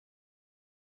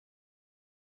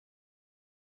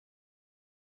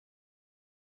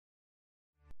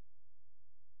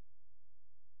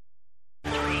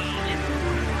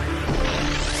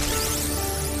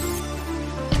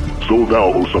So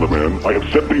thou, O son of man, I have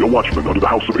set thee a watchman unto the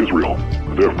house of Israel.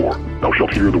 Therefore, thou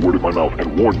shalt hear the word of my mouth,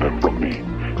 and warn them from me.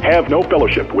 Have no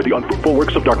fellowship with the unfruitful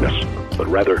works of darkness, but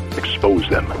rather expose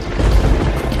them.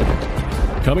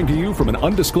 Coming to you from an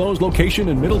undisclosed location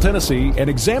in Middle Tennessee and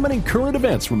examining current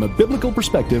events from a biblical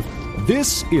perspective,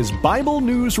 this is Bible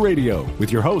News Radio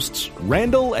with your hosts,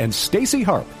 Randall and Stacy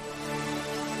Harp.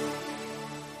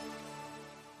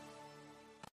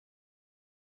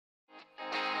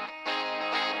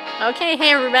 Okay, hey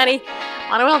everybody. I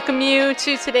want to welcome you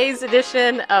to today's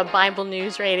edition of Bible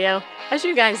News Radio. As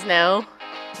you guys know,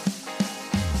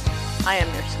 I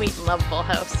am your sweet and lovable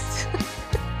host.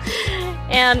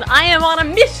 And I am on a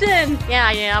mission. Yeah,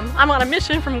 I am. I'm on a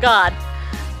mission from God.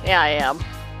 Yeah, I am.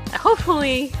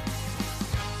 Hopefully,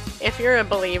 if you're a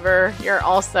believer, you're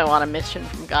also on a mission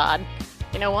from God.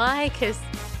 You know why? Because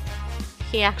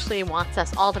He actually wants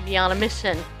us all to be on a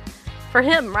mission for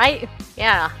Him, right?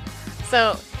 Yeah.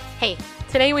 So, hey,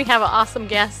 today we have an awesome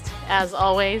guest, as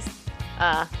always.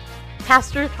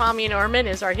 Pastor Tommie Norman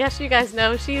is our guest. You guys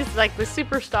know she's like the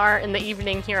superstar in the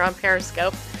evening here on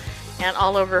Periscope and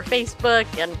all over Facebook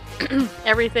and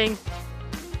everything.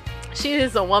 She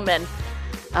is a woman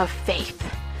of faith.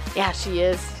 Yeah, she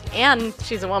is. And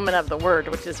she's a woman of the Word,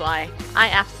 which is why I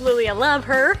absolutely love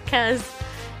her, because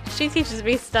she teaches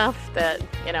me stuff that,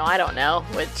 I don't know,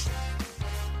 which,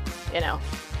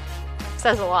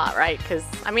 says a lot, right? Because,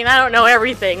 I don't know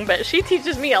everything, but she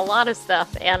teaches me a lot of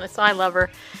stuff, and so I love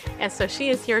her. And so she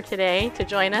is here today to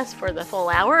join us for the full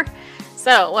hour.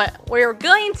 So what we're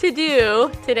going to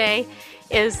do today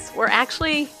is we're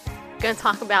actually going to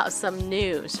talk about some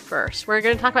news first. We're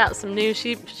going to talk about some news.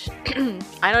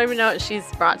 I don't even know what she's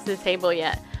brought to the table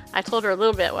yet. I told her a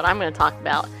little bit what I'm going to talk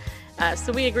about.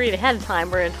 So we agreed ahead of time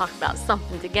we're going to talk about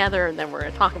something together, and then we're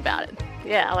going to talk about it.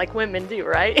 Yeah, like women do,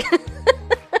 right?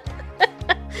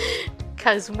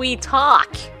 Because we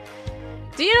talk.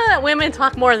 Do you know that women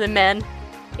talk more than men?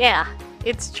 Yeah,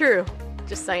 it's true.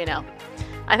 Just so you know.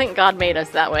 I think God made us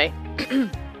that way.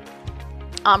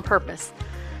 On purpose.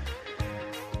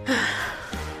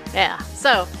 Yeah,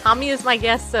 so Tommie is my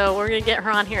guest, so we're going to get her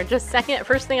on here in just a second.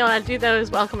 First thing I want to do, though, is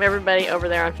welcome everybody over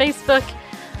there on Facebook,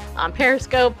 on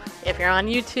Periscope. If you're on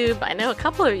YouTube, I know a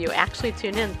couple of you actually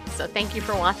tune in, so thank you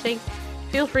for watching.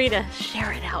 Feel free to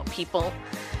share it out, people.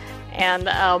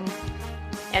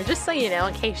 And just so you know,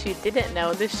 in case you didn't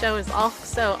know, this show is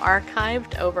also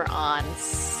archived over on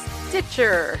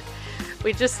Stitcher.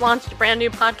 We just launched a brand new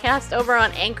podcast over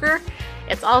on Anchor.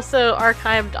 It's also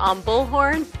archived on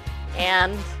Bullhorn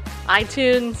and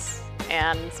iTunes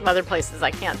and some other places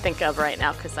I can't think of right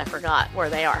now because I forgot where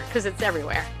they are, because it's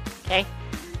everywhere. Okay?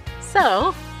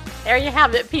 So, there you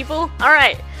have it, people. All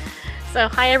right. So,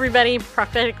 hi everybody.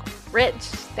 Prophetic Rich,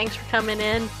 thanks for coming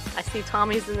in. I see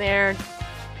Tommie's in there.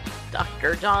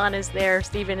 Dr. John is there.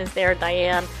 Stephen is there.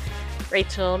 Diane,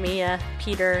 Rachel, Mia,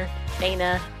 Peter,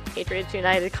 Dana, Patriots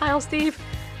United, Kyle, Steve.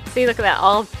 See, look at that.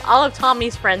 All of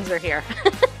Tommie's friends are here.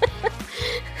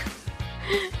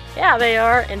 Yeah, they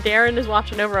are. And Darren is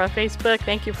watching over on Facebook.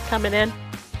 Thank you for coming in.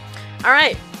 All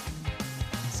right.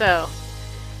 So,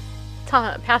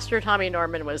 Pastor Tommie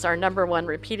Norman was our #1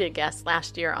 repeated guest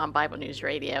last year on Bible News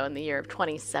Radio in the year of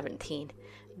 2017.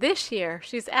 This year,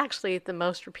 she's actually the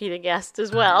most repeated guest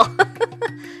as well,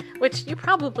 which you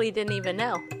probably didn't even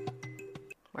know.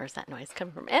 Where's that noise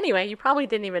coming from? Anyway, you probably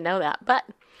didn't even know that, but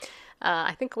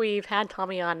I think we've had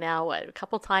Tommie on now, a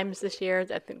couple times this year.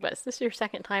 I think, is this your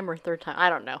second time or third time? I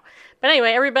don't know. But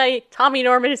anyway, everybody, Tommie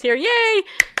Norman is here. Yay!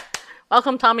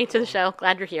 Welcome, Tommie, to the show.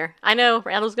 Glad you're here. I know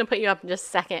Randall's going to put you up in just a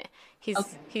second.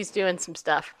 He's doing some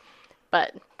stuff,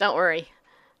 but don't worry.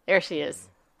 There she is.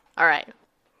 All right.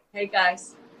 Hey,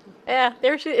 guys. Yeah,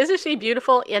 there she is. Isn't she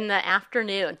beautiful in the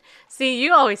afternoon? See,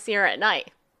 you always see her at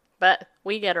night, but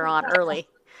we get her on early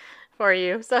for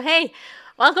you. So, hey,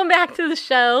 welcome back to the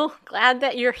show. Glad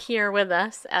that you're here with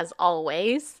us, as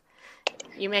always.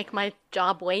 You make my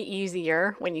job way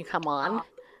easier when you come on.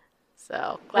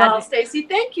 So, glad. Well, Stacy,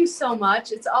 thank you so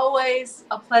much. It's always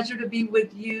a pleasure to be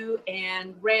with you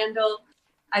and Randall.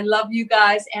 I love you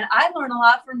guys, and I learn a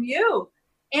lot from you.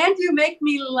 And you make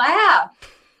me laugh.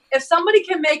 If somebody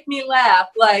can make me laugh,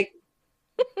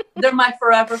 they're my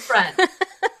forever friend.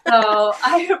 So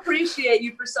I appreciate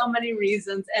you for so many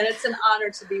reasons, and it's an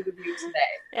honor to be with you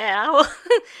today. Yeah,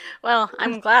 well,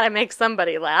 I'm glad I make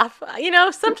somebody laugh.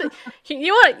 Sometimes, you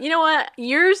know what?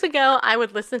 Years ago, I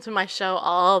would listen to my show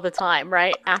all the time,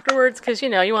 right? Afterwards, because, you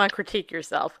want to critique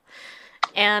yourself.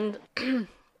 And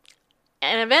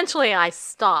eventually I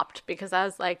stopped because I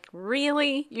was like,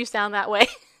 really? You sound that way?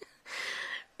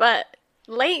 But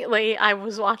lately I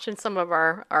was watching some of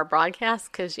our broadcasts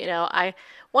because,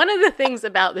 one of the things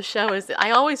about the show is that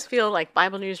I always feel like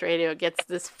Bible News Radio gets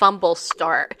this fumble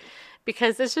start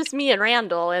because it's just me and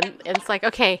Randall, and it's like,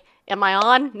 okay, am I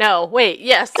on? No, wait,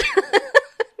 yes.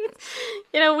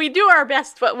 We do our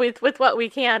best with what we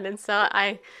can, and so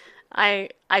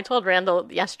I told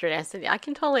Randall yesterday, I said, I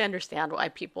can totally understand why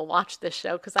people watch this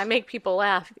show because I make people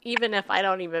laugh, even if I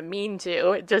don't even mean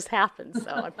to. It just happens,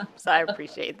 so I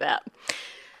appreciate that.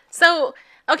 So,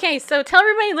 okay, so tell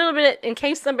everybody a little bit, in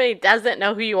case somebody doesn't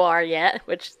know who you are yet,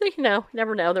 which,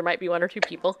 never know, there might be one or two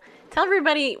people. Tell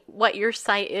everybody what your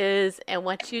site is and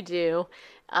what you do,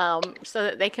 so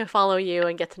that they can follow you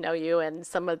and get to know you and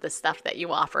some of the stuff that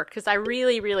you offer. Because I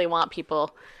really, really want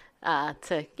people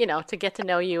to get to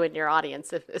know you and your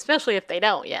audience, especially if they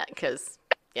don't yet. Because,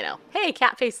 hey,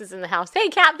 Catface is in the house. Hey,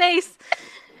 Catface!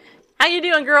 How you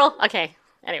doing, girl? Okay,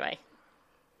 anyway.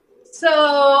 So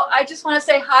I just want to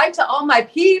say hi to all my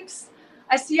peeps.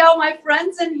 I see all my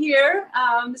friends in here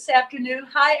this afternoon.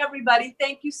 Hi, everybody.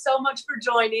 Thank you so much for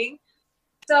joining.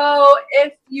 So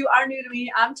if you are new to me,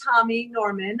 I'm Tommie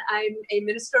Norman. I'm a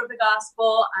minister of the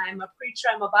gospel. I'm a preacher.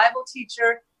 I'm a Bible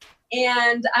teacher.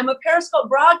 And I'm a Periscope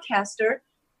broadcaster.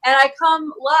 And I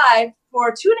come live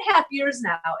for 2.5 years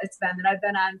now. It's been that I've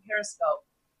been on Periscope.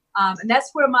 And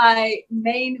that's where my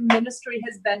main ministry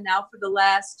has been now for the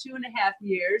last 2.5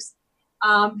 years.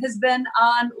 Has been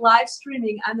on live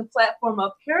streaming on the platform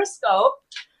of Periscope,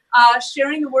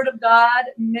 sharing the word of God,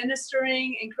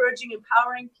 ministering, encouraging,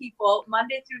 empowering people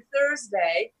Monday through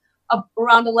Thursday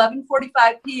around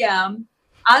 11:45 p.m.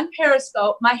 on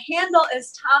Periscope. My handle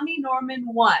is Tommie Norman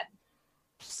 1.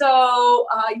 So,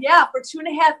 for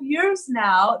 2.5 years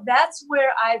now, that's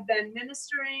where I've been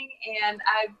ministering, and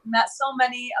I've met so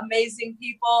many amazing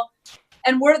people.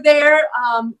 And we're there,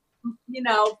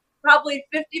 probably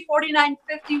 50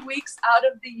 weeks out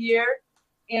of the year.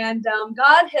 And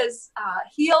God has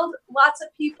healed lots of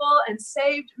people and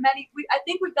saved many. I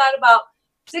think we've got about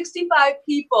 65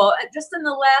 people just in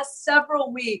the last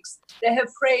several weeks that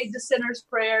have prayed the sinner's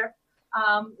prayer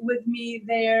with me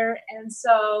there. And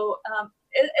so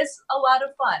it's a lot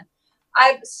of fun.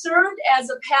 I've served as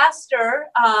a pastor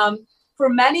for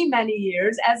many, many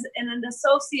years as in an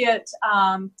associate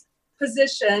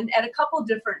position at a couple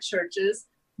different churches.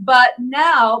 But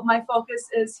now my focus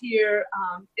is here.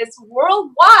 It's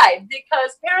worldwide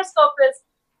because Periscope is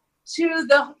to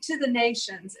the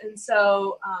nations. And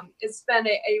so it's been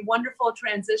a wonderful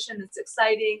transition. It's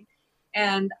exciting.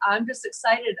 And I'm just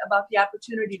excited about the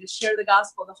opportunity to share the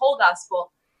gospel, the whole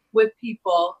gospel, with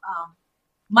people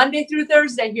Monday through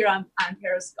Thursday here on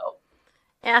Periscope.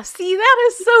 Yeah, see, that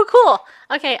is so cool.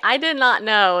 Okay, I did not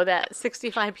know that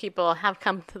 65 people have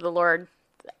come to the Lord.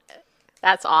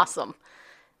 That's awesome.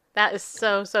 That is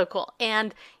so, so cool.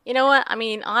 And you know what? I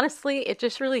mean, honestly, it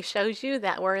just really shows you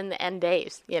that we're in the end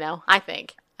days, I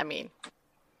think. I mean,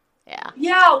 yeah.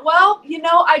 Yeah, well,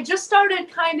 I just started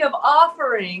kind of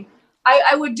offering.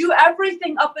 I would do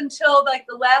everything up until like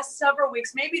the last several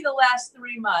weeks, maybe the last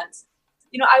 3 months.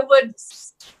 I would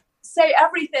say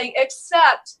everything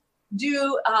except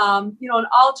do, an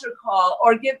altar call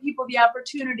or give people the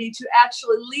opportunity to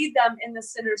actually lead them in the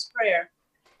sinner's prayer.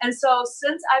 And so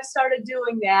since I've started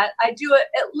doing that, I do it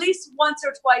at least once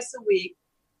or twice a week.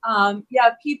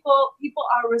 People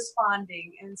are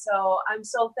responding. And so I'm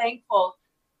so thankful,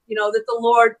 that the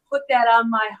Lord put that on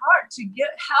my heart to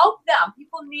help them.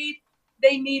 People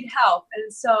need help.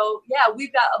 And so,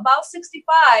 we've got about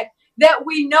 65 that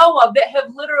we know of that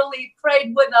have literally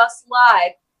prayed with us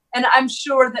live. And I'm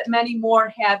sure that many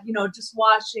more have, just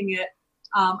watching it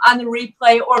on the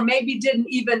replay, or maybe didn't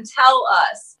even tell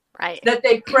us. Right. That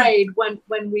they prayed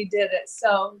when we did it.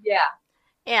 So, yeah.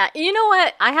 Yeah. You know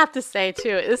what? I have to say,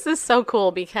 too, this is so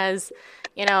cool because,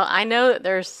 I know that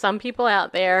there's some people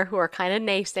out there who are kind of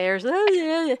naysayers. Oh,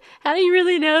 yeah. How do you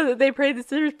really know that they prayed the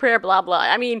sinner's prayer? Blah, blah.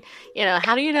 I mean,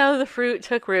 how do you know the fruit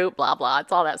took root? Blah, blah.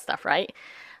 It's all that stuff, right?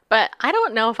 But I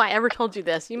don't know if I ever told you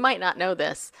this. You might not know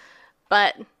this.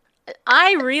 But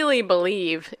I really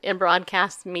believe in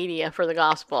broadcast media for the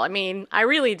gospel. I mean, I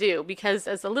really do. Because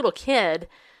as a little kid,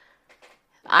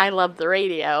 I love the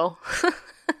radio,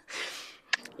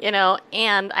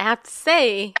 and I have to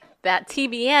say that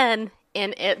TBN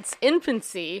in its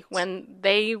infancy, when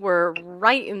they were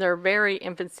right in their very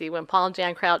infancy, when Paul and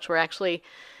Jan Crouch were actually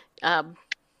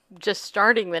just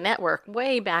starting the network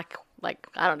way back, like,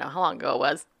 I don't know how long ago it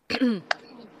was,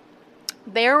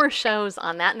 there were shows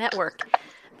on that network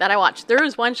that I watched. There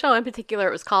was one show in particular,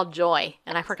 it was called Joy,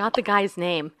 and I forgot the guy's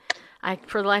name.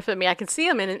 For the life of me, I can see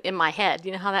him in my head.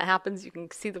 You know how that happens? You can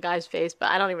see the guy's face,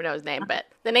 but I don't even know his name. But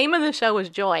the name of the show was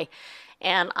Joy.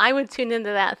 And I would tune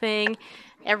into that thing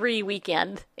every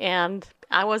weekend, and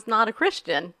I was not a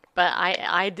Christian, but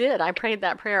I did. I prayed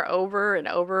that prayer over and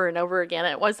over and over again.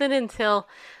 It wasn't until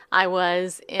I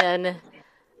was in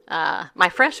my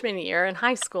freshman year in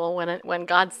high school when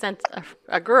God sent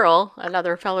a girl,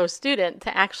 another fellow student,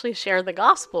 to actually share the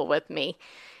gospel with me.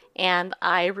 And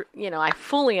I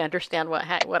fully understand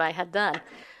what I had done.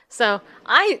 So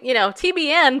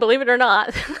TBN, believe it or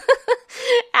not,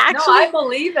 actually, no, I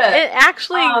believe it. It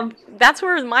actually, that's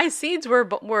where my seeds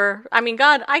were. I mean,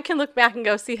 God, I can look back and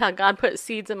go see how God put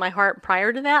seeds in my heart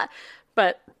prior to that,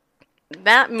 but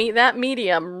that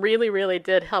medium really, really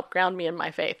did help ground me in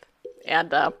my faith.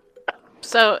 And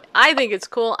so I think it's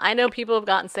cool. I know people have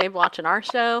gotten saved watching our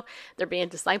show. They're being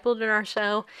discipled in our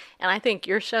show. And I think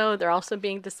your show, they're also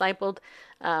being discipled,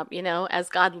 as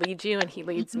God leads you and he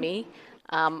leads me.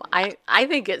 I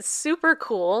think it's super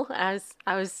cool, as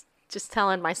I was just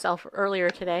telling myself earlier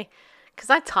today, because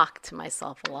I talk to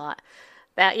myself a lot,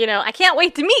 that, I can't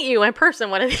wait to meet you in person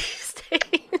one of these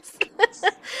days.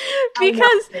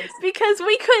 because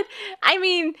we could,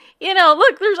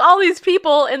 look, there's all these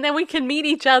people, and then we can meet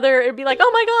each other and be like,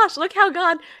 oh my gosh, look how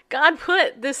God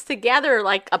put this together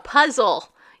like a puzzle.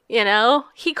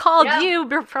 He called you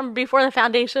from before the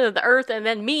foundation of the earth, and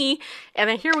then me, and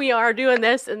then here we are doing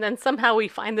this, and then somehow we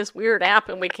find this weird app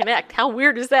and we connect. How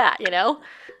weird is that,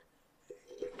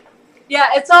 Yeah,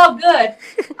 it's all good.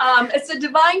 It's a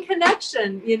divine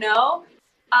connection,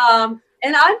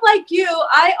 and I'm like you.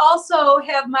 I also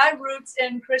have my roots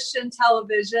in Christian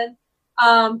television.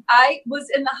 I was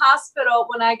in the hospital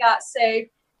when I got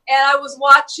saved, and I was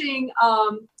watching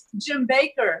Jim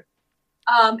Bakker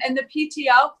and the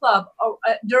PTL Club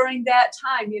during that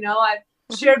time.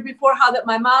 I've shared before how that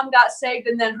my mom got saved,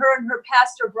 and then her and her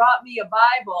pastor brought me a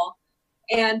Bible.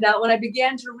 And when I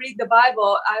began to read the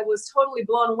Bible, I was totally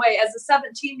blown away as a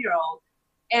 17-year-old.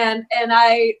 And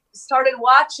I started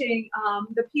watching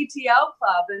the PTL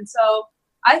Club. And so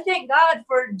I thank God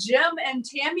for Jim and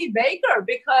Tommie Bakker,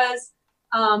 because,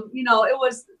 it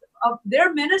was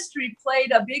their ministry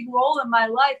played a big role in my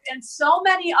life, and so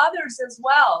many others as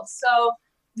well. So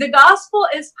the gospel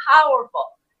is powerful.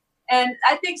 And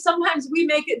I think sometimes we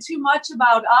make it too much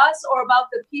about us or about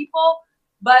the people,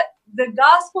 but the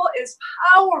gospel is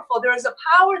powerful. There is a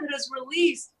power that is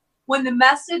released when the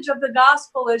message of the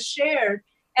gospel is shared.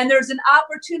 And there's an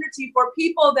opportunity for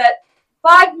people that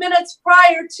 5 minutes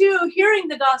prior to hearing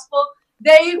the gospel,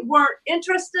 they weren't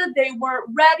interested, they weren't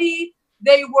ready,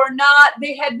 they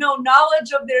had no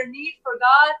knowledge of their need for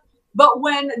God. But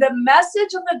when the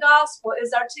message of the gospel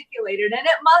is articulated, and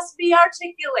it must be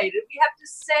articulated, we have to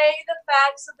say the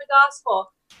facts of the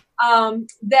gospel,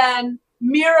 then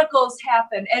miracles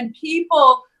happen and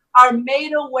people are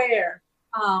made aware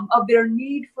of their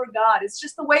need for God. It's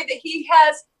just the way that he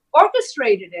has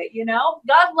orchestrated it.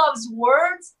 God loves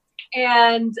words,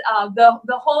 and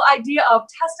the whole idea of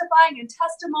testifying and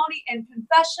testimony and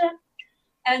confession.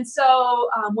 And so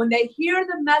when they hear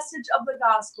the message of the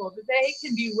gospel, that they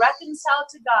can be reconciled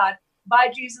to God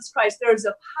by Jesus Christ, there's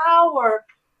a power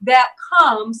that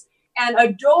comes, and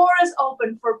a door is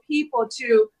open for people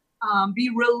to be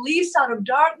released out of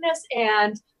darkness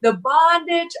and the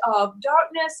bondage of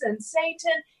darkness and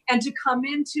Satan, and to come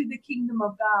into the kingdom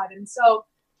of God. And so,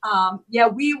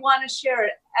 we want to share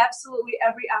it absolutely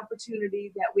every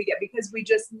opportunity that we get, because we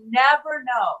just never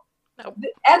know. Nope.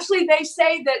 Actually, they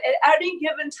say that at any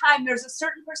given time, there's a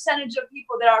certain percentage of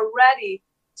people that are ready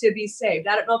to be saved.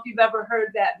 I don't know if you've ever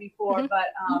heard that before,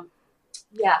 but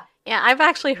yeah. Yeah, I've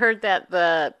actually heard that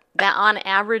that on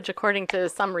average, according to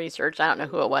some research, I don't know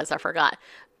who it was, I forgot,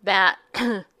 that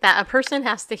a person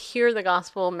has to hear the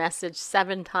gospel message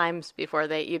 7 times before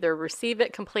they either receive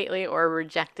it completely or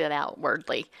reject it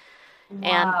outwardly.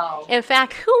 Wow. And in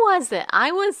fact, who was it?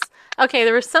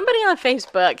 There was somebody on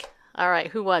Facebook. All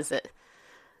right, who was it?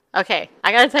 Okay,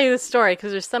 I got to tell you this story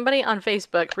because there's somebody on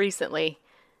Facebook recently,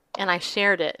 and I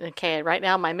shared it. Okay, right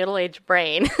now, my middle-aged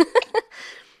brain.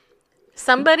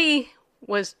 Somebody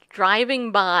was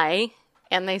driving by,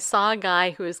 and they saw a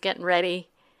guy who was getting ready.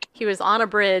 He was on a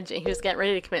bridge, and he was getting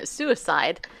ready to commit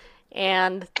suicide.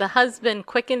 And the husband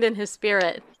quickened in his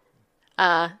spirit.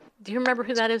 Do you remember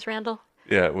who that is, Randall?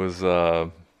 Yeah, it was,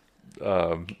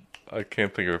 I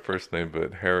can't think of her first name,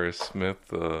 but Harris Smith.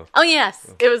 Oh, yes.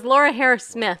 It was Laura Harris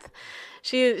Smith.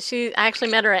 I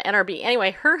actually met her at NRB.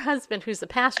 Anyway, her husband, who's a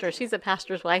pastor, she's a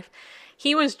pastor's wife,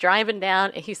 he was driving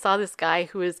down and he saw this guy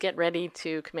who was getting ready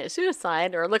to commit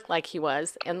suicide, or looked like he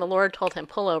was, and the Lord told him,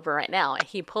 pull over right now. And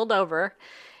he pulled over,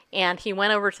 and he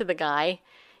went over to the guy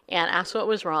and asked what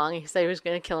was wrong. He said he was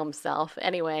going to kill himself.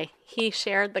 Anyway, he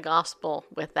shared the gospel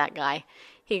with that guy.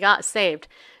 he got saved.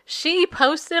 She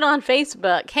posted on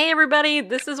Facebook, "Hey everybody,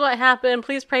 this is what happened.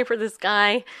 Please pray for this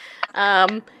guy."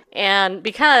 And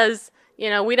because,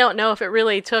 we don't know if it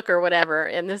really took or whatever.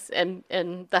 And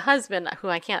the husband, who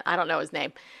I don't know his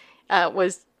name,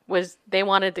 was they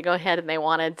wanted to go ahead and they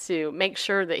wanted to make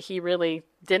sure that he really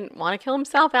didn't want to kill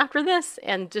himself after this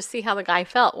and just see how the guy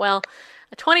felt. Well,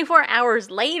 24 hours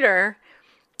later,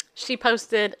 she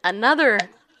posted another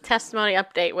testimony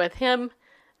update with him,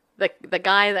 the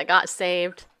guy that got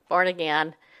saved, born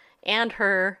again, and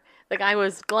her. The guy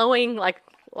was glowing like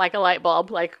a light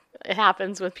bulb, like it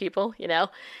happens with people,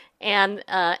 And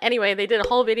anyway, they did a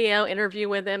whole video interview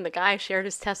with him. The guy shared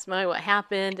his testimony, what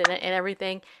happened, and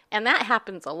everything. And that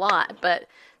happens a lot. But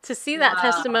to see that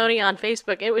testimony on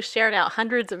Facebook, it was shared out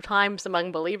hundreds of times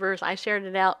among believers. I shared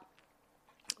it out.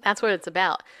 That's what it's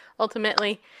about.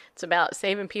 Ultimately, it's about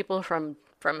saving people from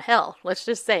hell. Let's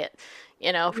just say it.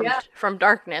 From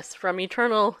darkness, from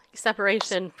eternal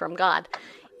separation from God.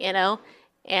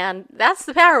 And that's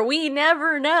the power. We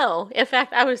never know. In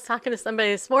fact, I was talking to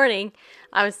somebody this morning.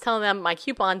 I was telling them my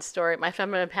coupon story, my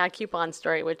feminine pad coupon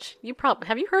story, which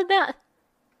have you heard that?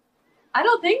 I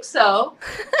don't think so.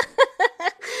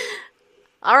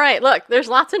 All right, look, there's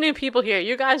lots of new people here.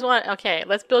 You guys okay,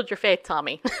 let's build your faith,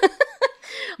 Tommie.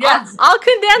 Yes. I'll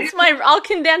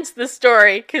condense the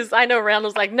story because I know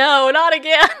Randall's like, no, not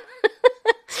again.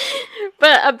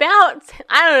 But about,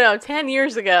 10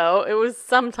 years ago, it was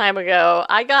some time ago,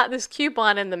 I got this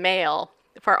coupon in the mail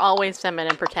for Always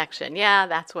Feminine Protection. Yeah,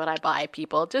 that's what I buy,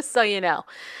 people, just so you know.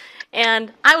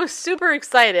 And I was super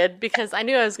excited because I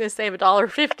knew I was going to save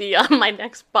 $1.50 on my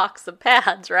next box of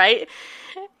pads, right?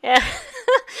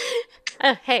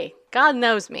 And hey, God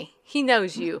knows me. He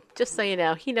knows you, just so you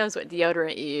know. He knows what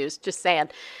deodorant you use, just saying.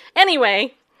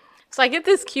 Anyway, so I get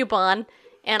this coupon.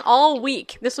 And all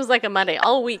week, this was like a Monday,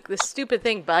 all week, this stupid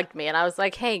thing bugged me. And I was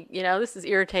like, hey, this is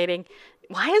irritating.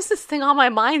 Why is this thing on my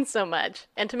mind so much?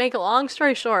 And to make a long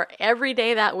story short, every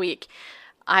day that week,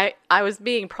 I was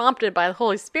being prompted by the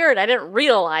Holy Spirit. I didn't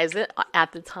realize it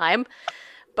at the time.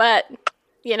 But,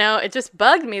 it just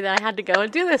bugged me that I had to go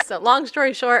and do this. So long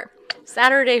story short,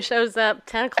 Saturday shows up,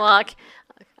 10 o'clock.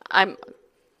 I'm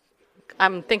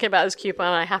thinking about this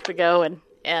coupon. I have to go and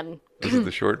This is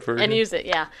the short version? And use it,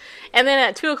 yeah. And then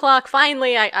at 2 o'clock,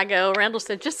 finally, I go. Randall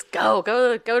said, just go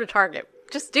to Target.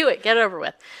 Just do it. Get it over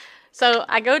with. So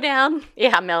I go down.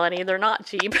 Yeah, Melanie, they're not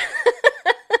cheap.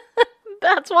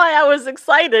 That's why I was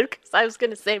excited, because I was going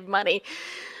to save money.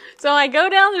 So I go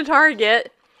down to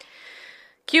Target,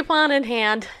 coupon in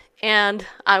hand, and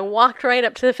I walked right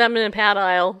up to the feminine pad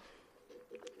aisle.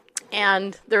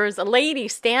 And there was a lady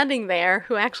standing there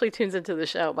who actually tunes into the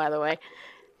show, by the way.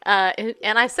 And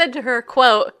I said to her,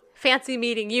 quote, "Fancy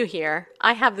meeting you here.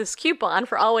 I have this coupon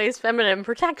for Always Feminine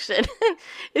Protection."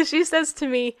 And she says to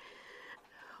me,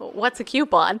 "What's a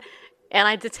coupon?" And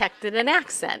I detected an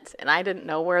accent, and I didn't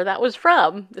know where that was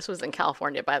from. This was in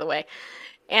California, by the way.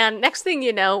 And next thing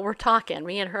you know, we're talking.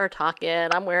 Me and her are talking.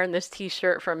 I'm wearing this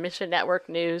T-shirt from Mission Network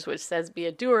News, which says, "Be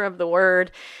a doer of the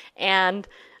word." And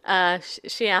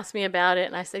she asked me about it,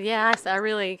 and I said, yeah,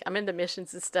 I'm into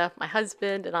missions and stuff. My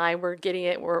husband and I we're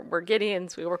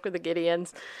Gideons. We work with the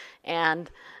Gideons.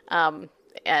 And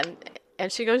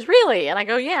she goes, really? And I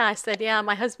go, yeah. I said, yeah,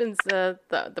 my husband's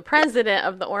the president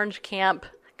of the Orange Camp,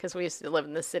 because we used to live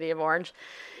in the city of Orange.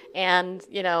 And,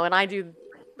 and I do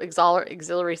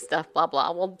auxiliary stuff, blah,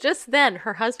 blah. Well, just then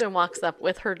her husband walks up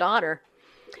with her daughter,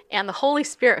 and the Holy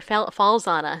Spirit falls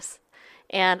on us.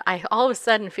 And I all of a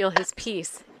sudden feel his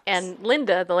peace. And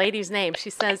Linda, the lady's name, she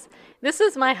says, "This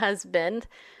is my husband,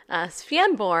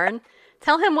 Svenborn.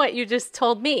 Tell him what you just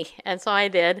told me." And so I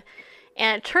did.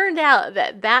 And it turned out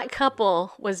that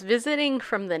couple was visiting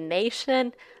from the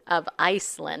nation of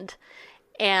Iceland.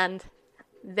 And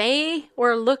they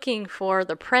were looking for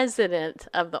the president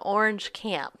of the Orange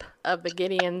Camp of the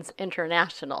Gideons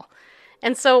International.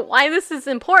 And so why this is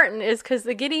important is because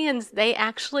the Gideons, they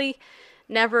actually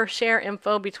never share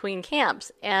info between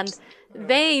camps. And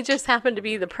they just happen to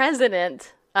be the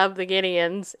president of the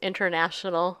Gideons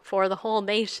International for the whole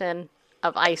nation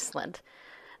of Iceland.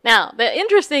 Now, the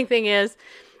interesting thing is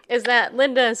that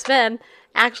Linda and Sven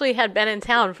actually had been in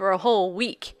town for a whole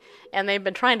week, and they've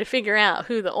been trying to figure out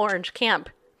who the Orange Camp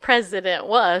president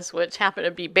was, which happened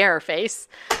to be Bareface.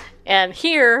 And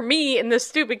here, me in this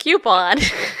stupid coupon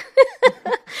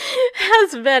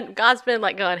God's been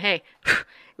like going, hey,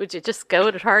 would you just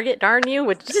go to Target, darn you?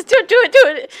 Would you just do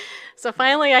it? So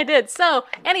finally I did. So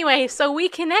anyway, so we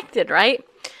connected, right?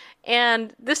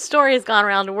 And this story has gone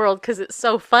around the world because it's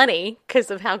so funny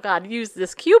because of how God used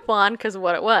this coupon because of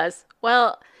what it was.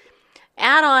 Well,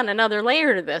 add on another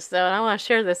layer to this, though, and I want to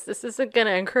share this. This isn't going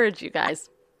to encourage you guys.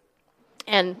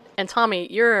 And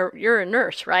Tommie, you're a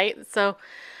nurse, right? So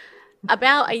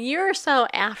about a year or so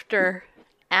after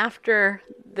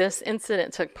this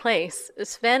incident took place,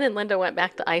 Sven and Linda went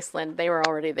back to Iceland. They were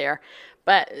already there.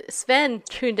 But Sven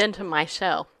tuned into my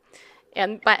show.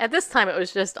 And at this time, it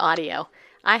was just audio.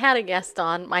 I had a guest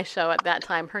on my show at that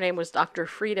time. Her name was Dr.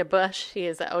 Frida Bush. She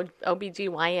is an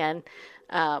OBGYN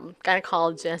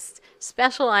gynecologist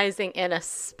specializing in a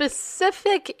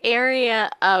specific area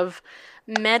of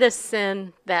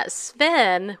medicine that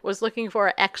Sven was looking for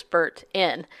an expert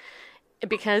in,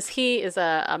 because he is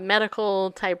a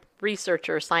medical type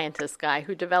researcher, scientist guy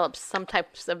who develops some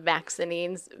types of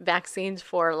vaccines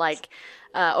for like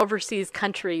overseas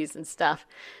countries and stuff.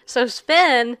 So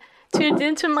Sven tuned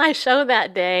into my show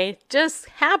that day, just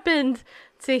happened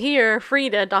to hear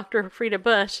Dr. Frida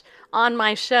Bush on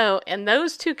my show, and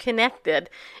those two connected.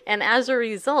 And as a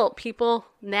result, people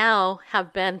now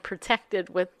have been protected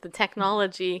with the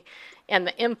technology and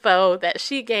the info that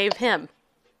she gave him.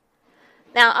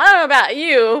 Now, I don't know about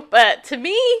you, but to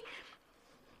me,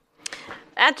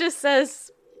 that just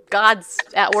says God's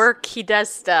at work. He does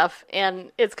stuff.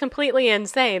 And it's completely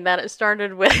insane that it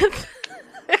started with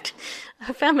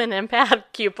a feminine pad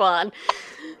coupon.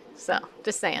 So,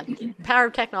 just saying. Power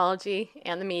of technology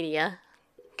and the media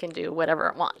can do whatever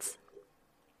it wants.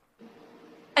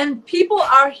 And people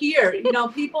are here.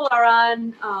 People are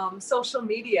on social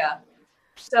media.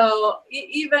 So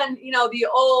even, the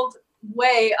old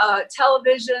way,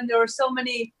 television, there were so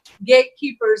many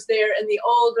gatekeepers there in the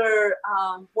older,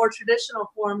 more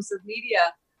traditional forms of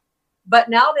media. But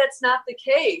now that's not the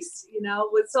case.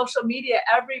 With social media,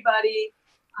 everybody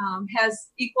has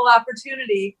equal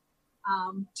opportunity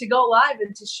to go live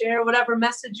and to share whatever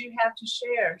message you have to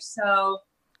share. So,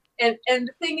 and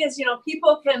the thing is,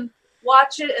 people can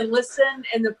watch it and listen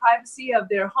in the privacy of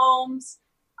their homes.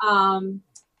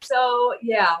 So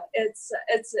yeah, it's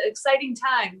an exciting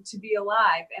time to be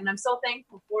alive, and I'm so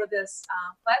thankful for this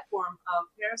platform of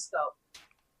Periscope.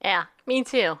 Yeah, me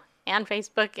too. And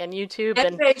Facebook and YouTube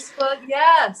and Facebook,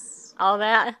 yes, all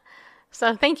that.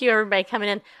 So thank you, everybody, coming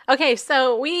in. Okay,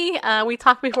 so we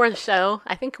talked before the show.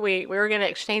 I think we were going to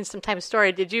exchange some type of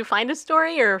story. Did you find a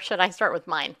story, or should I start with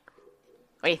mine?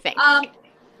 What do you think?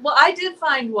 Well, I did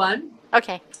find one.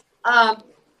 Okay.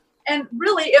 And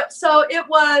really, it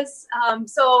was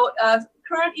a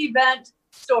current event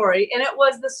story, and it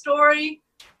was the story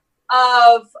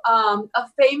of a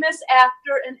famous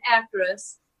actor and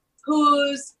actress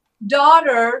whose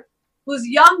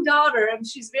young daughter, and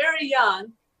she's very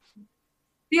young,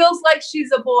 feels like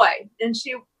she's a boy, and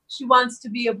she wants to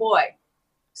be a boy.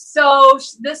 So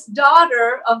this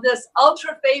daughter of this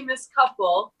ultra famous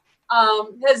couple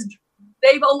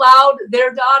they've allowed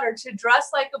their daughter to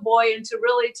dress like a boy and to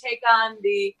really take on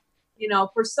the,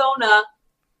 persona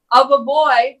of a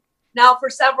boy now for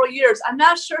several years. I'm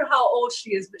not sure how old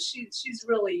she is, but she's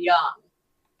really young.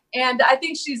 And I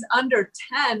think she's under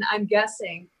 10, I'm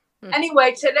guessing.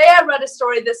 Anyway, today I read a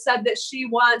story that said that she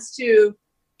wants to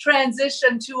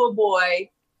transition to a boy,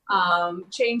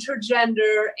 change her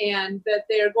gender, and that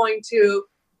they're going to,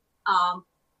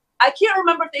 I can't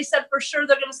remember if they said for sure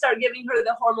they're going to start giving her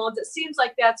the hormones. It seems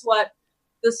like that's what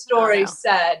the story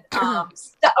said.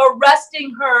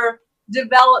 Arresting her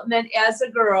development as a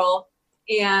girl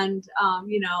and,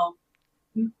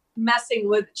 messing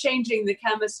with changing the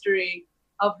chemistry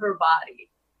of her body.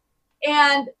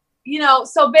 And,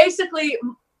 so basically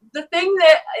the thing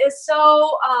that is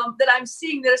so, that I'm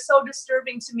seeing that is so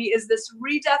disturbing to me is this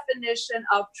redefinition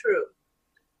of truth.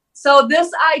 So this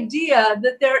idea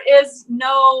that there is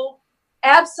no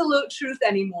absolute truth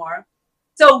anymore.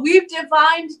 So we've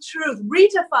redefined truth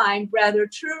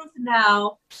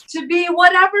now to be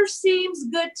whatever seems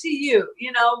good to you,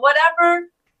 whatever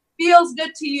feels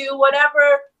good to you,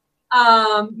 whatever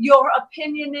your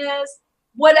opinion is,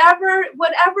 whatever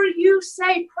you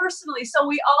say personally. So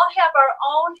we all have our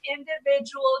own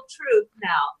individual truth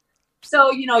now.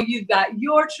 So, you've got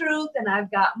your truth and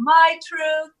I've got my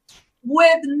truth,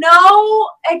 with no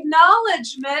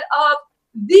acknowledgement of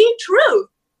the truth,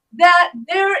 that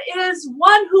there is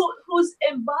one whose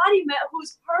embodiment,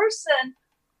 whose person,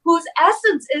 whose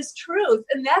essence is truth,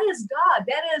 and that is God.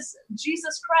 That is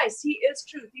Jesus Christ. He is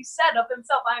truth. He said of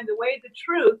himself, I am the way, the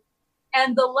truth,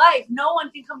 and the life. No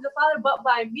one can come to the Father but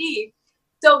by me.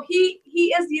 So he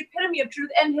is the epitome of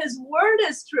truth, and his word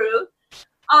is truth.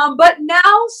 But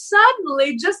now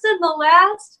suddenly, just in the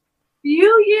last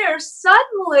few years,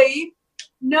 suddenly,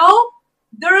 no,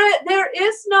 there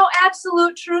is no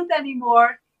absolute truth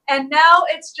anymore. And now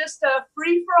it's just a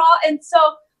free for all. And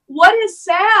so what is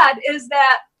sad is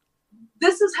that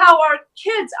this is how our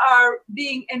kids are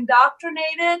being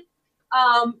indoctrinated,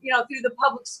 through the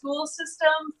public school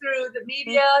system, through the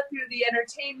media, through the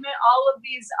entertainment, all of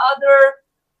these other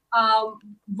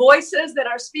voices that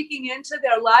are speaking into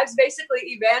their lives, basically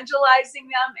evangelizing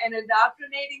them and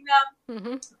indoctrinating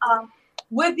them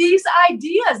with these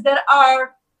ideas that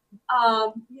are,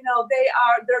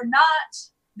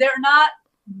 they're not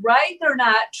right, they're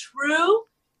not true,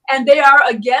 and they are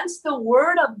against the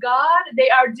word of God. They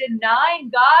are denying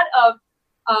God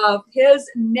of his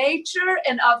nature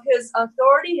and of his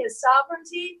authority, his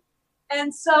sovereignty.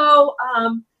 And so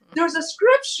there's a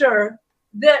scripture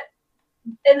that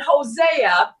in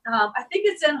Hosea, I think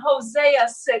it's in Hosea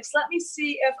 6. Let me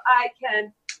see if I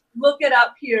can look it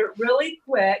up here really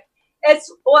quick.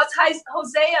 It's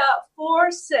Hosea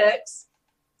 4:6.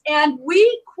 And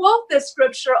we quote this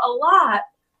scripture a lot,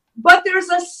 but there's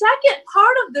a second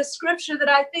part of the scripture that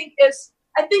I think it's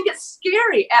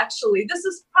scary, actually. This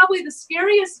is probably the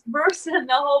scariest verse in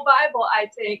the whole Bible, I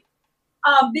think,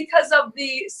 because of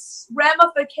the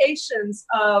ramifications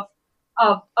of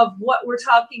what we're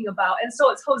talking about. And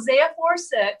so it's Hosea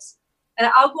 4:6,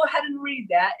 and I'll go ahead and read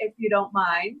that if you don't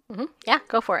mind. Mm-hmm. Yeah,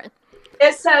 go for it.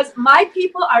 It says, my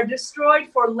people are destroyed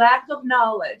for lack of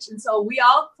knowledge. And so we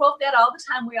all quote that all the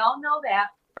time. We all know that.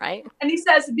 Right. And he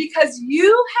says, because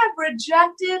you have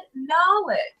rejected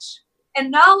knowledge.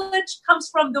 And knowledge comes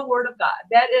from the word of God.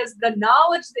 That is the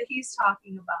knowledge that he's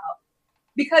talking about.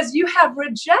 Because you have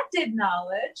rejected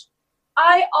knowledge,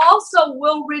 I also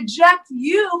will reject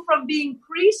you from being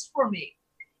priest for me.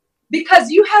 Because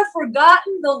you have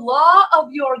forgotten the law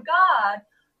of your God,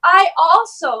 I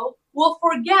also will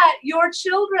forget your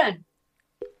children.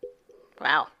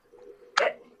 Wow.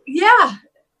 Yeah,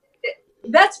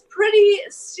 that's pretty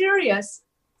serious.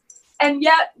 And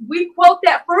yet we quote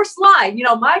that first line,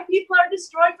 my people are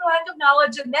destroyed for lack of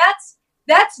knowledge, and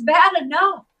that's bad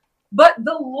enough. But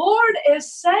the Lord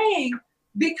is saying,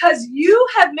 because you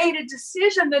have made a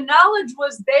decision, the knowledge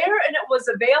was there and it was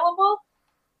available.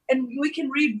 And we can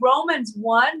read Romans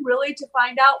 1 really to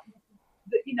find out,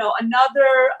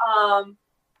 another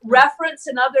reference,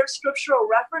 another scriptural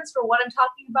reference for what I'm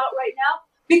talking about right now.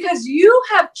 Because you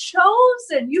have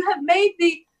chosen, you have made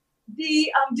the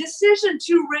decision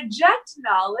to reject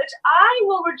knowledge. I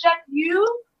will reject you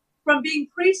from being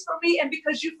priest for me. And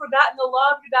because you've forgotten the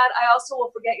law of your God, I also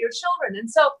will forget your children. And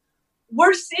so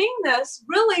we're seeing this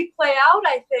really play out,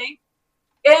 I think,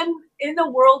 in the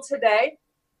world today,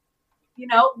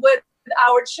 with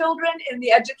our children in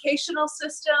the educational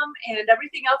system and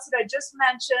everything else that I just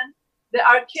mentioned, that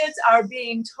our kids are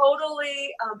being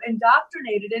totally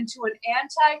indoctrinated into an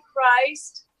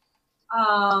antichrist,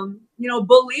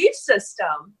 belief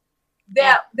system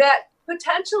that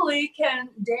potentially can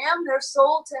damn their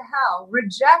soul to hell,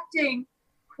 rejecting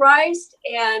Christ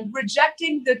and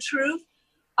rejecting the truth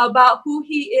about who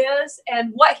he is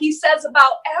and what he says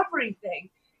about everything,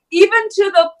 even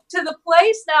to the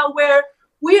place now where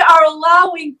we are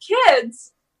allowing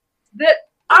kids that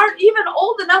aren't even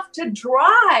old enough to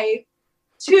drive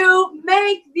to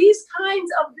make these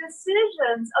kinds of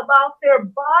decisions about their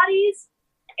bodies.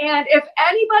 And if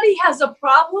anybody has a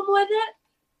problem with it,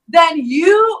 then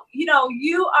you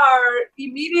are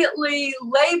immediately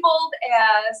labeled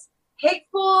as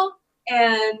hateful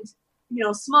and,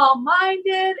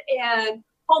 small-minded and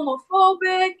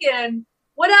homophobic and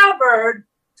whatever,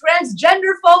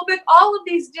 transgender phobic, all of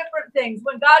these different things.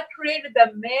 When God created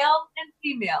them male and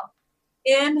female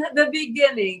in the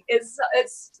beginning, it's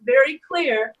very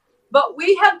clear. But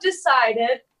we have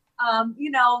decided, and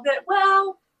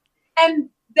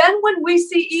then when we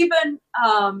see even,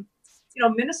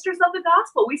 ministers of the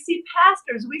gospel, we see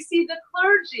pastors, we see the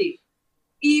clergy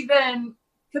even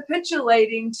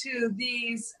capitulating to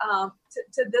these,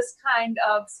 to this kind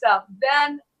of stuff,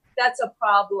 then that's a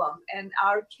problem. And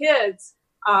our kids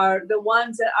are the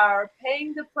ones that are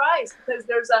paying the price because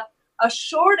there's a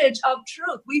shortage of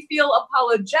truth. We feel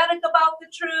apologetic about the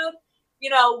truth.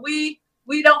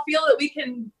 We don't feel that we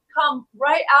can come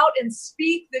right out and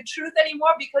speak the truth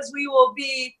anymore because we will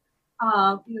be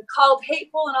called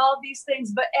hateful and all of these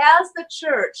things. But as the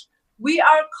church, we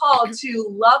are called to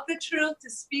love the truth, to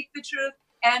speak the truth,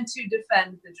 and to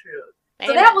defend the truth.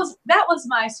 So that was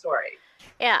my story.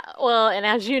 Yeah, well, and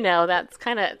as you know, that's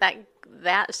kind of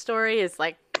that story is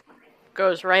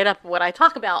goes right up what I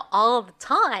talk about all the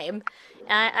time.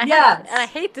 And I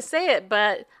hate to say it,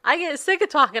 but I get sick of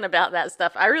talking about that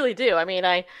stuff. I really do. I mean,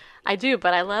 I do,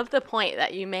 but I love the point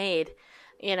that you made,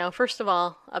 first of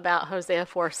all, about Hosea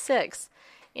 4:6,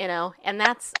 and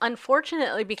that's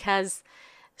unfortunately because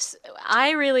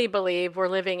I really believe we're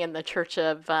living in the church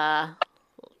of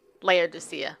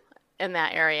Laodicea. in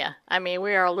that area. I mean,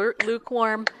 we are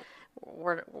lukewarm.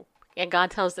 And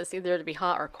God tells us either to be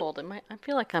hot or cold. I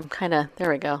feel like I'm kind of, there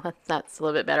we go. That's a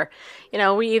little bit better.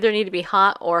 We either need to be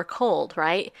hot or cold,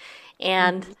 right?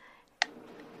 And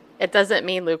it doesn't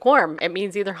mean lukewarm. It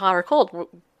means either hot or cold,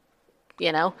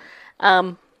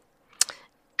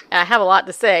 I have a lot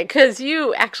to say because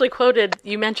you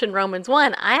mentioned Romans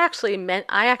 1. I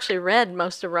actually read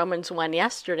most of Romans 1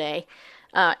 yesterday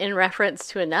in reference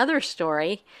to another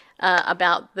story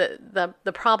about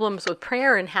the problems with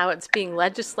prayer and how it's being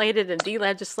legislated and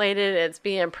delegislated. It's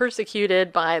being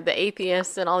persecuted by the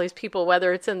atheists and all these people,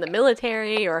 whether it's in the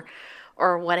military or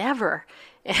whatever.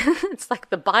 And it's like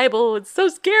the Bible. It's so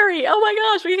scary. Oh my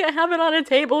gosh, we can't have it on a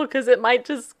table because it might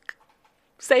just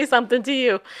say something to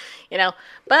you,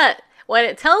 But what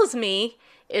it tells me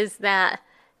is that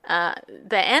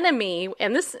the enemy,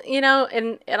 and this,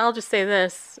 and I'll just say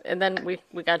this, and then we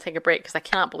got to take a break because I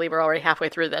cannot believe we're already halfway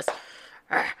through this.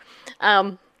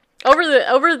 Over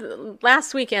the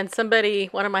last weekend,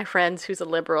 one of my friends who's a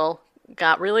liberal,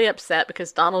 got really upset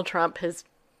because Donald Trump has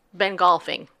been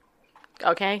golfing.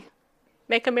 Okay,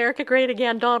 make America great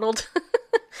again, Donald.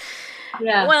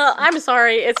 Yeah. Well, I'm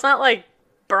sorry, it's not like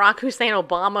Barack Hussein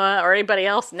Obama or anybody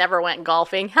else never went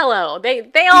golfing. Hello. They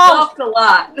all golfed a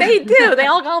lot. They do. They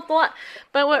all golfed a lot.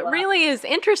 But what really is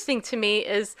interesting to me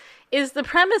is the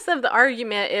premise of the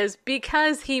argument is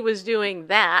because he was doing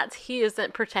that, he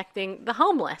isn't protecting the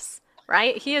homeless,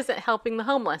 right? He isn't helping the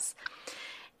homeless.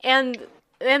 And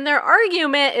their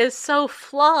argument is so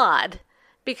flawed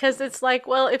because it's like,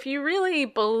 well, if you really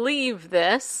believe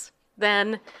this,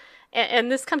 then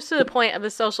and this comes to the point of the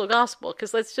social gospel,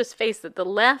 because let's just face it, the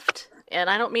left, and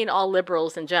I don't mean all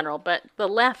liberals in general, but the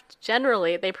left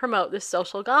generally, they promote this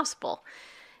social gospel.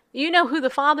 You know who the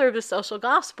father of the social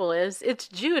gospel is? It's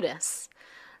Judas,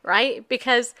 right?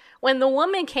 Because when the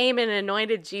woman came and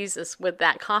anointed Jesus with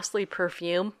that costly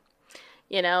perfume,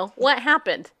 what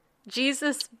happened?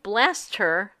 Jesus blessed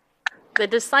her. The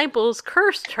disciples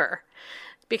cursed her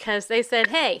because they said,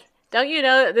 hey, don't you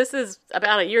know that this is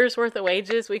about a year's worth of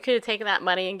wages? We could have taken that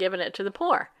money and given it to the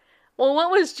poor. Well, what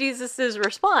was Jesus's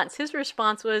response? His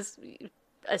response was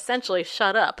essentially,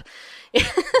 shut up.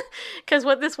 Because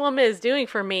what this woman is doing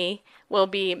for me will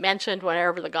be mentioned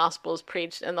whenever the gospel is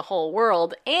preached in the whole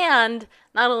world. And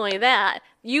not only that,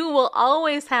 you will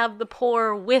always have the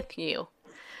poor with you.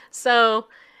 So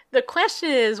the question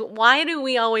is, why do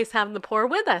we always have the poor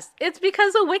with us? It's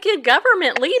because of wicked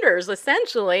government leaders,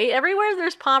 essentially. Everywhere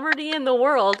there's poverty in the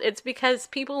world, it's because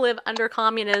people live under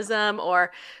communism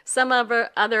or some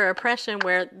other oppression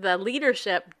where the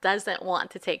leadership doesn't want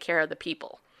to take care of the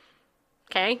people.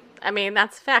 Okay? I mean,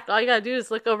 that's a fact. All you got to do is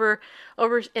look over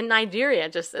in Nigeria,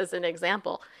 just as an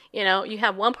example. You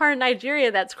have one part of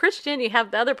Nigeria that's Christian, you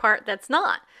have the other part that's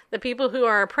not. The people who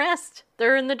are oppressed,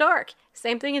 they're in the dark.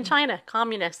 Same thing in China,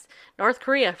 communists, North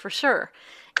Korea for sure,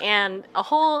 and a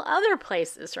whole other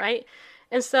places, right?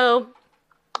 And so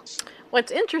what's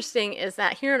interesting is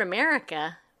that here in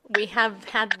America, we have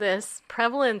had this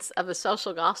prevalence of the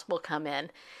social gospel come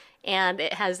in, and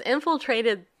it has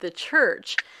infiltrated the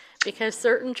church because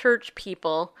certain church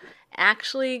people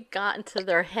actually got into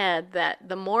their head that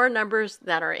the more numbers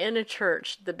that are in a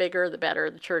church, the bigger, the better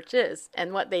the church is.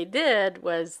 And what they did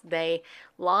was they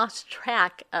lost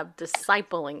track of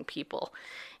discipling people.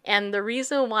 And the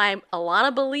reason why a lot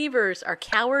of believers are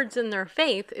cowards in their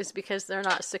faith is because they're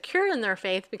not secure in their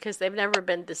faith because they've never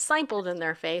been discipled in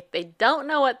their faith. They don't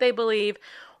know what they believe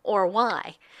or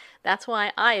why. That's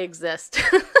why I exist.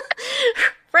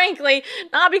 Frankly,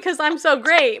 not because I'm so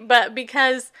great, but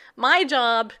because my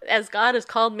job, as God has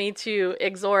called me to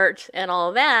exhort and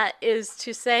all that, is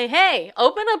to say, hey,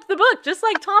 open up the book, just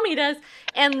like Tommie does,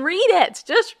 and read it.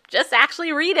 Just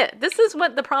actually read it. This is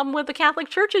what the problem with the Catholic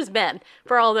Church has been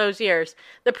for all those years.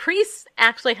 The priests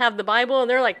actually have the Bible, and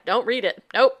they're like, don't read it.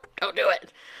 Nope, don't do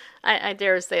it. I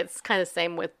dare say it's kind of the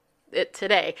same with it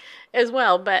today as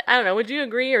well. But I don't know, would you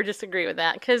agree or disagree with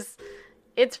that? Because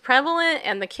it's prevalent,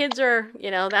 and the kids are,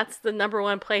 that's the number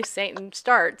one place Satan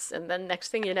starts. And then next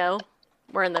thing you know,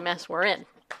 we're in the mess we're in.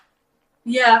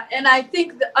 Yeah, and I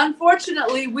think that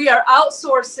unfortunately we are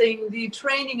outsourcing the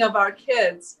training of our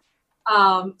kids.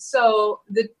 So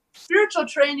the spiritual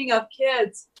training of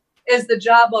kids is the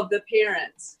job of the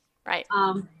parents. Right.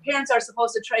 Parents are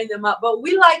supposed to train them up, but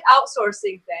we like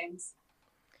outsourcing things.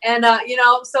 And,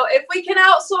 so if we can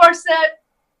outsource it,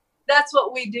 that's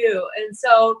what we do. And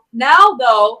so now,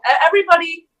 though,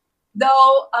 everybody,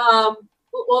 though,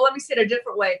 well, let me say it a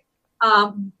different way.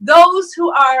 Those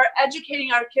who are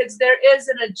educating our kids, there is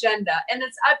an agenda, and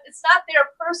it's not their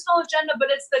personal agenda, but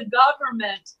it's the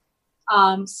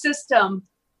government system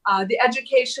the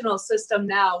educational system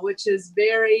now, which is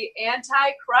very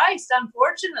anti-Christ,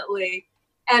 unfortunately,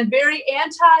 and very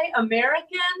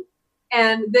anti-American.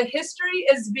 And the history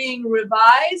is being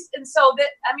revised. And so that,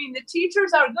 I mean, the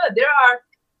teachers are good. There are,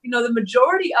 the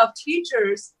majority of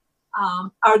teachers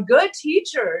are good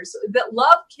teachers that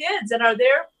love kids and are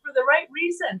there for the right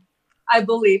reason, I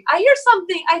believe. I hear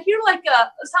something. I hear it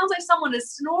sounds like someone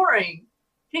is snoring.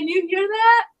 Can you hear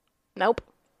that? Nope.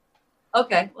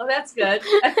 Okay, well, that's good.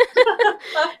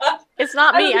 It's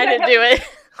not me. I didn't do it.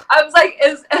 I was like,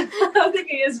 I'm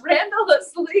thinking, is Randall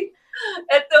asleep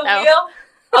at the wheel?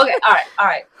 Okay, all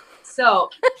right. So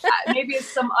maybe it's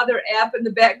some other app in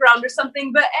the background or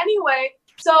something. But anyway,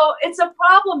 so it's a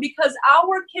problem because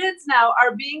our kids now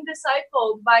are being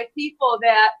discipled by people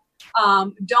that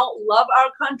don't love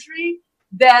our country,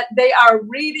 that they are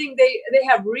reading, they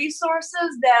have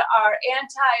resources that are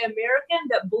anti-American,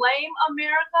 that blame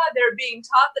America. They're being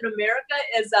taught that America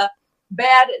is a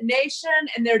bad nation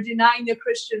and they're denying the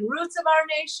Christian roots of our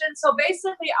nation. So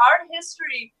basically our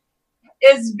history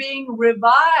is being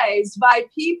revised by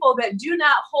people that do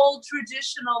not hold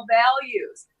traditional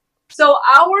values. So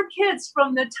our kids,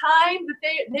 from the time that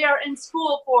they are in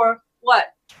school for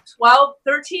 12,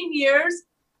 13 years,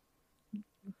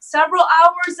 several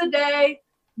hours a day,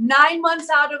 9 months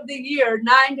out of the year,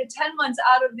 9 to 10 months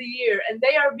out of the year, and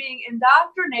they are being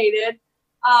indoctrinated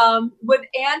with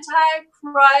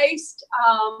anti-Christ,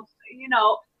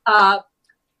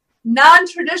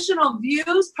 non-traditional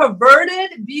views,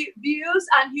 perverted views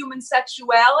on human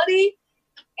sexuality.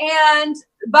 And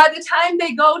by the time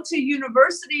they go to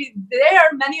university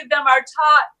many of them are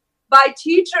taught by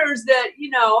teachers that,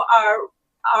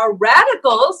 are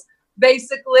radicals,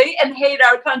 basically, and hate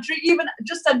our country, even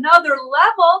just another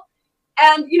level.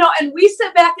 And, and we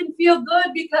sit back and feel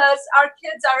good because our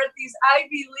kids are at these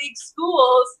Ivy League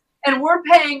schools and we're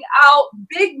paying out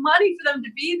big money for them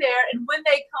to be there. And when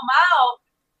they come out,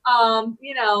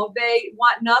 they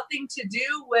want nothing to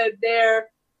do with their,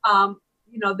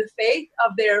 the faith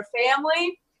of their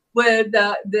family, with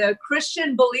the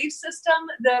Christian belief system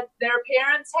that their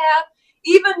parents have,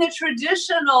 even the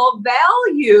traditional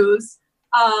values,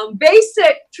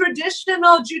 basic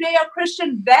traditional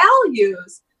Judeo-Christian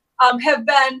values have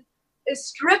been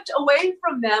stripped away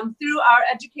from them through our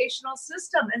educational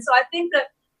system. And so I think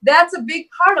that that's a big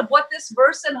part of what this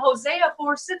verse in Hosea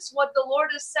 4:6, what the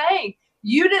Lord is saying.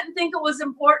 You didn't think it was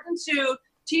important to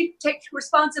take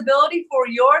responsibility for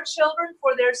your children,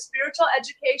 for their spiritual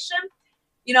education.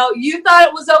 You thought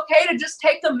it was okay to just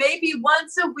take them maybe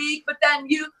once a week, but then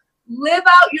you live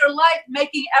out your life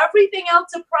making everything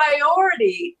else a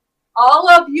priority. All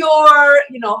of your,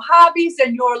 hobbies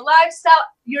and your lifestyle,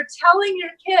 you're telling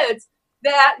your kids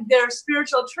that their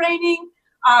spiritual training,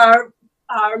 our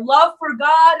love for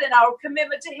God and our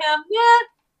commitment to Him,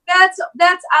 that's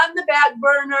on the back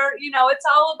burner. It's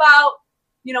all about,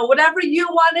 whatever you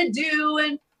want to do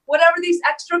and whatever these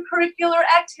extracurricular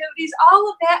activities, all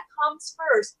of that comes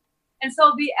first. And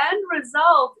so the end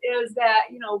result is that,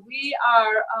 we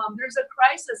are, there's a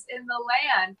crisis in the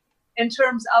land in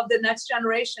terms of the next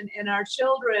generation and our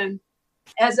children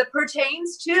as it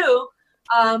pertains to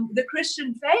the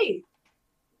Christian faith.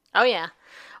 Oh, yeah.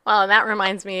 Well, that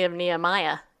reminds me of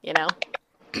Nehemiah,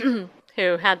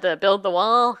 who had to build the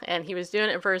wall, and he was doing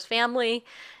it for his family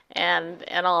and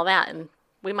all that. And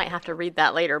we might have to read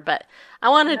that later, but I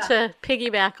wanted to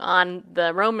piggyback on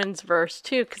the Romans verse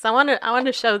too, because I want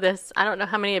to show this. I don't know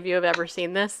how many of you have ever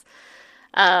seen this.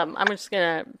 I'm just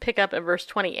going to pick up at verse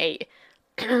 28.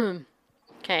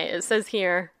 Okay, it says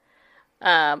here,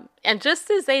 and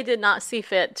just as they did not see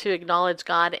fit to acknowledge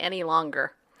God any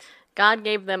longer, God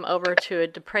gave them over to a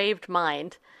depraved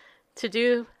mind to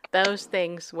do those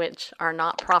things which are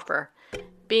not proper,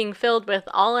 being filled with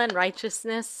all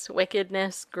unrighteousness,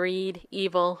 wickedness, greed,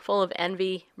 evil, full of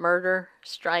envy, murder,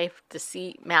 strife,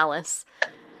 deceit, malice.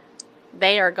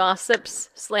 They are gossips,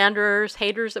 slanderers,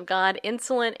 haters of God,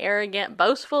 insolent, arrogant,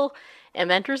 boastful,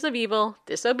 inventors of evil,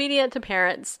 disobedient to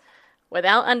parents,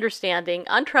 without understanding,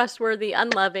 untrustworthy,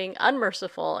 unloving,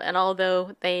 unmerciful, and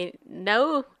although they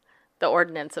know the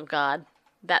ordinance of God,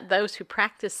 that those who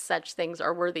practice such things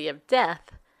are worthy of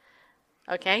death.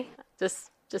 Okay,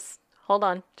 just hold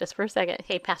on just for a second.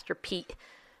 Hey, Pastor Pete.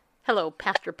 Hello,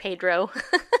 Pastor Pedro.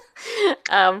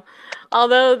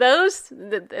 Although those,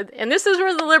 and this is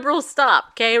where the liberals stop,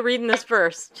 okay, reading this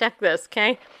verse. Check this,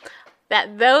 okay?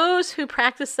 That those who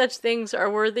practice such things are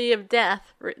worthy of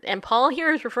death. And Paul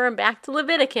here is referring back to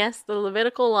Leviticus, the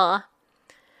Levitical law.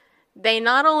 They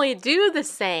not only do the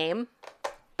same,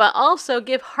 but also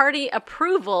give hearty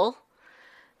approval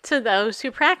to those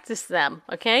who practice them,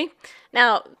 okay?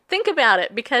 Now, think about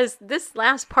it, because this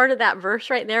last part of that verse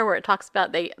right there where it talks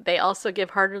about they also give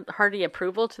hearty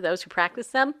approval to those who practice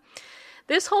them,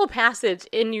 this whole passage,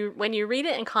 when you read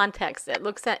it in context, it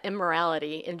looks at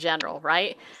immorality in general,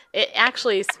 right? It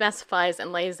actually specifies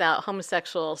and lays out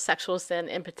homosexual, sexual sin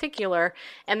in particular,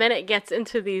 and then it gets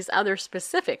into these other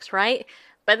specifics, right?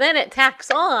 But then it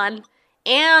tacks on,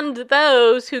 and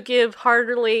those who give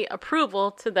heartily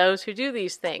approval to those who do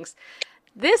these things.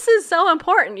 This is so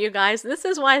important, you guys. This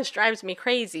is why it drives me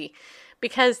crazy,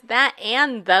 because that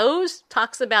 "and those"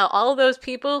 talks about all those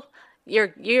people, your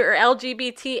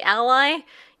LGBT ally,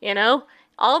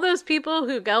 all those people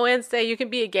who go in and say you can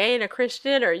be a gay and a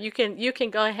Christian, or you can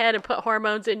go ahead and put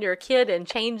hormones in your kid and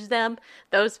change them.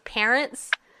 Those parents,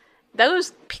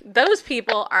 those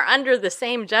people are under the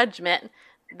same judgment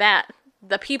that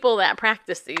the people that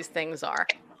practice these things are.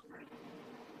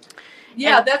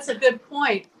 Yeah, that's a good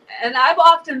point. And I've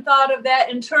often thought of that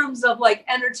in terms of like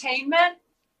entertainment.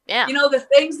 Yeah. The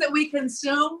things that we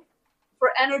consume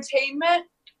for entertainment,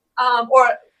 or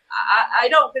I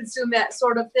don't consume that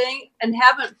sort of thing and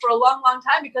haven't for a long, long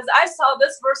time, because I saw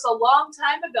this verse a long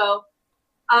time ago,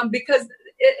 because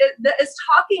it's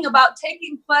talking about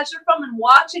taking pleasure from and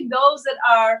watching those that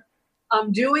are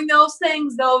doing those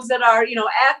things, those that are,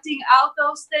 acting out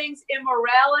those things,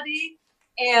 immorality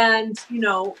and,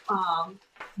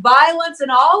 violence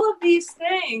and all of these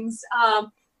things.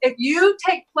 If you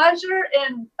take pleasure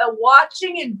in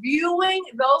watching and viewing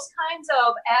those kinds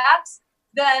of acts,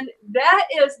 then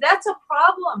that's a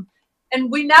problem.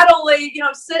 And we not only,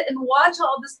 sit and watch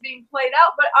all this being played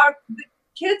out, but the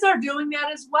kids are doing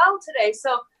that as well today.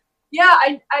 So yeah,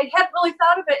 I hadn't really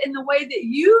thought of it in the way that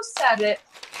you said it,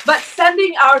 but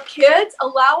sending our kids,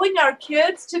 allowing our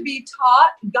kids to be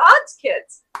taught, God's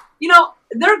kids,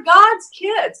 they're God's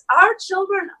kids. Our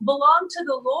children belong to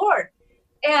the Lord,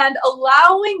 and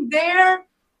allowing their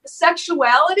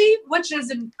sexuality, which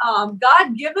is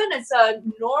God-given, it's a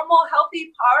normal,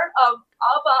 healthy part of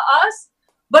us,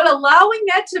 but allowing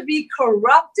that to be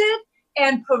corrupted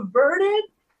and perverted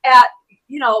at,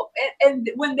 and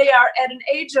when they are at an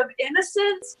age of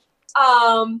innocence,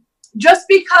 just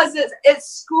because it's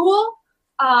school,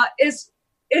 is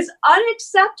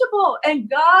unacceptable, and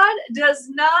God does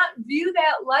not view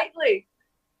that lightly.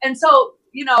 And so,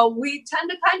 we tend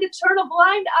to kind of turn a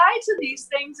blind eye to these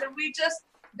things, and we just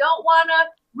don't want to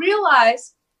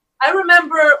realize. I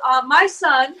remember my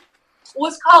son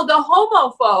was called a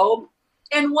homophobe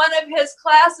in one of his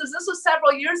classes. This was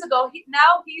several years ago.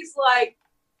 He's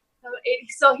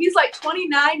like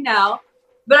 29 now.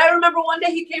 But I remember one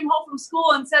day he came home from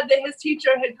school and said that his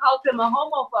teacher had called him a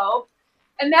homophobe.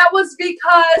 And that was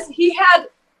because he had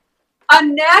a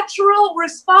natural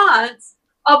response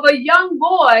of a young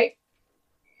boy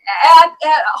at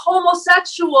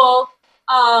homosexual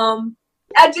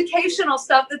educational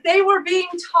stuff that they were being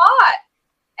taught.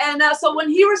 And so when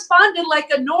he responded like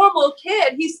a normal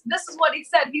kid, this is what he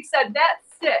said. He said, "That's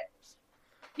sick."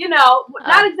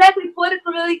 Not exactly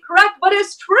politically correct, but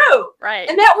it's true. Right.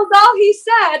 And that was all he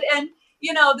said. And,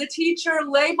 the teacher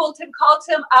labeled him, called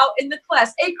him out in the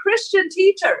class. A Christian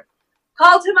teacher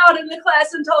called him out in the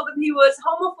class and told him he was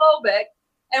homophobic.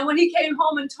 And when he came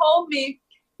home and told me,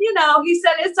 he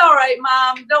said, "It's all right,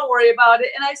 Mom, don't worry about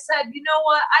it." And I said, "You know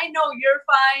what? I know you're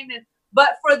fine.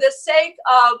 But for the sake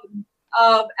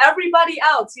of everybody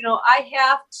else, I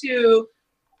have to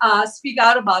speak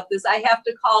out about this. I have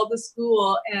to call the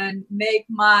school and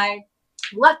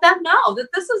let them know that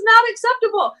this is not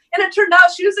acceptable." And it turned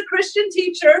out she was a Christian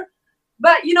teacher.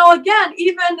 But, again,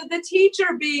 even the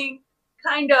teacher being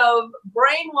kind of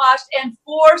brainwashed and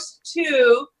forced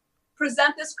to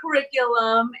present this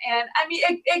curriculum. And I mean,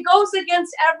 it goes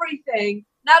against everything,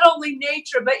 not only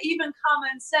nature, but even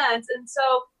common sense. And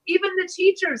so even the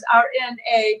teachers are in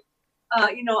a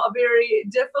very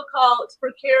difficult,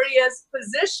 precarious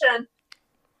position.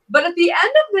 But at the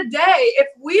end of the day,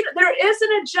 there is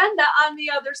an agenda on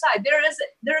the other side.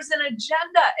 There's an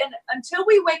agenda, and until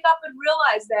we wake up and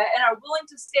realize that, and are willing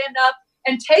to stand up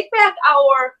and take back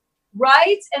our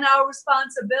rights and our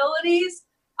responsibilities,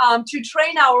 to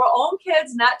train our own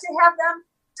kids, not to have them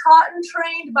taught and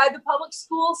trained by the public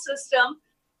school system,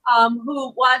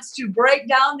 who wants to break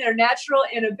down their natural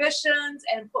inhibitions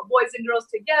and put boys and girls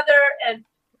together and,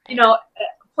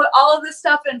 put all of this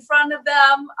stuff in front of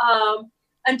them,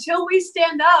 until we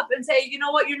stand up and say, "You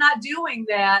know what, you're not doing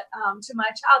that to my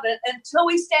child." And until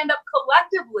we stand up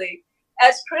collectively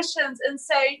as Christians and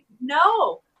say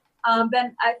no,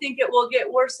 then I think it will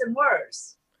get worse and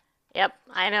worse. Yep,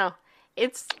 I know.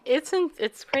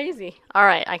 it's crazy. All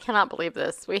right, I cannot believe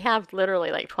this. We have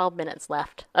literally like 12 minutes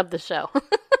left of the show.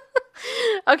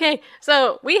 Okay,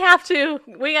 so we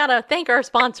gotta thank our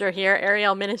sponsor here,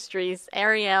 Ariel Ministries.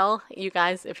 Ariel, you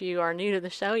guys, if you are new to the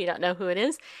show, you don't know who it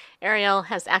is. Ariel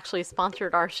has actually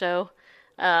sponsored our show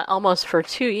almost for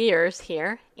 2 years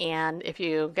here. And if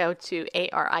you go to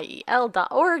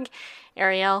ariel.org,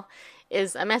 Ariel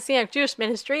is a Messianic Jewish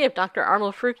ministry of Dr.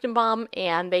 Arnold Fruchtenbaum,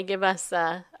 and they give us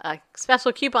a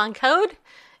special coupon code.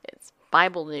 It's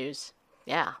Bible News.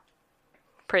 Yeah,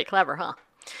 pretty clever, huh?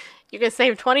 You can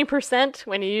save 20%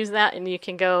 when you use that, and you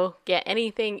can go get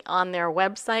anything on their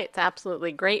website. It's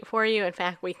absolutely great for you. In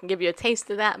fact, we can give you a taste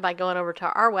of that by going over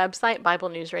to our website,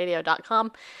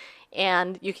 BibleNewsRadio.com,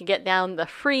 and you can get down the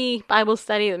free Bible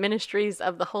study, the Ministries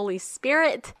of the Holy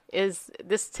Spirit.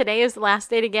 Today is the last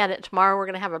day to get it. Tomorrow we're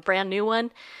going to have a brand new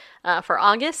one for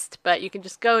August, but you can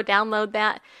just go download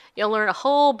that. You'll learn a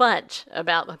whole bunch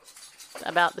about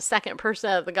the second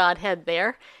person of the Godhead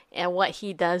there and what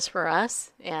he does for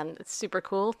us, and it's super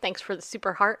cool. Thanks for the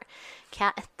super heart,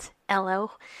 Cat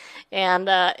LO. And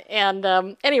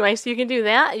anyway, so you can do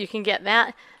that. You can get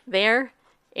that there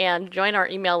and join our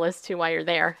email list too while you're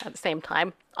there at the same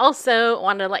time. Also,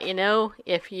 wanted to let you know,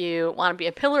 if you want to be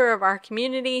a pillar of our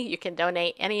community, you can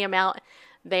donate any amount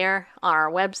there on our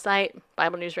website,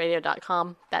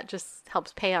 BibleNewsRadio.com. That just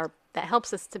helps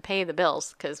helps us to pay the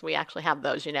bills, because we actually have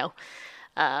those,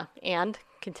 and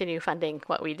continue funding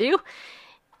what we do.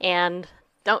 And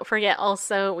don't forget,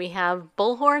 also, we have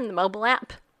Bullhorn, the mobile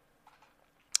app.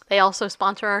 They also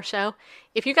sponsor our show.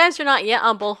 If you guys are not yet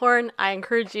on Bullhorn, I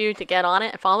encourage you to get on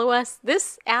it and follow us.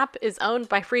 This app is owned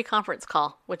by Free Conference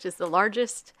Call, which is the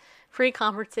largest free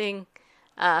conferencing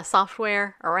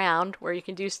software around, where you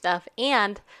can do stuff.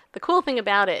 And the cool thing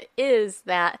about it is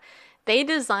that they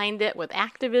designed it with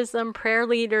activism, prayer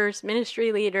leaders,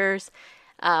 ministry leaders,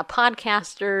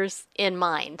 podcasters in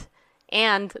mind.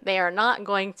 And they are not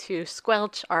going to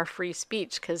squelch our free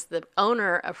speech, because the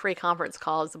owner of Free Conference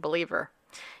Call is a believer,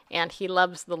 and he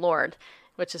loves the Lord,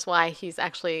 which is why he's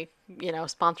actually,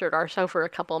 sponsored our show for a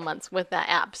couple of months with that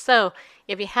app. So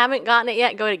if you haven't gotten it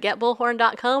yet, go to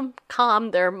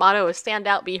getbullhorn.com. Their motto is stand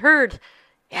out, be heard.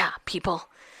 Yeah, people,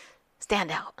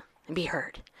 stand out and be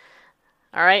heard.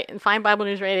 All right, and find Bible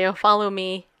News Radio. Follow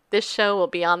me. This show will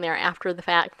be on there after the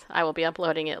fact. I will be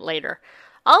uploading it later.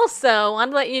 Also, I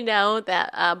want to let you know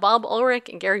that Bob Ulrich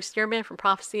and Gary Stearman from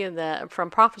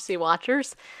Prophecy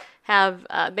Watchers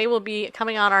they will be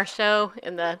coming on our show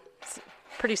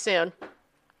pretty soon.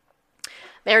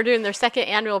 They are doing their second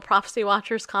annual Prophecy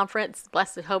Watchers Conference,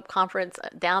 Blessed Hope Conference,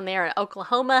 down there in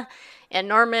Oklahoma, in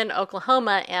Norman,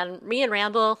 Oklahoma. And me and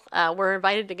Randall were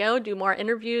invited to go do more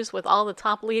interviews with all the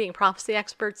top leading prophecy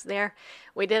experts there.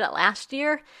 We did it last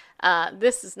year.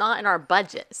 This is not in our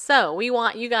budget, so we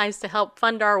want you guys to help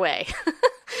fund our way.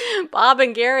 Bob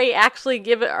and Gary actually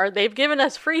they've given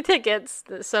us free tickets,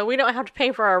 so we don't have to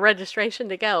pay for our registration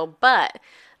to go. But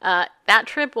that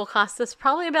trip will cost us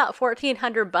probably about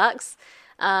 $1,400.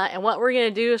 And what we're going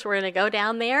to do is we're going to go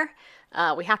down there.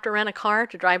 We have to rent a car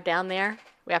to drive down there.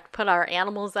 We have to put our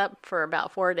animals up for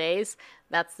about 4 days.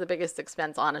 That's the biggest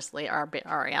expense, honestly,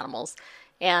 our animals.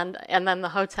 And then the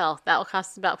hotel. That will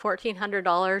cost us about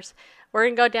 $1,400. We're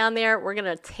going to go down there. We're going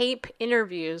to tape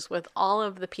interviews with all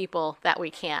of the people that we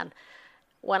can.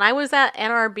 When I was at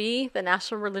NRB, the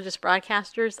National Religious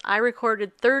Broadcasters, I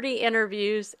recorded 30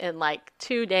 interviews in like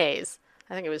 2 days.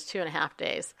 I think it was 2.5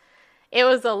 days. It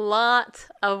was a lot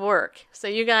of work. So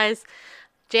you guys,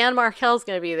 Jan Markell's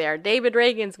going to be there. David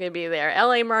Reagan's going to be there.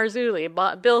 L.A.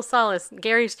 Marzulli, Bill Salas,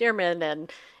 Gary Stearman,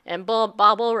 and Bob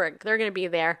Ulrich. They're going to be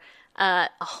there. A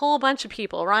whole bunch of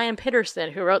people. Ryan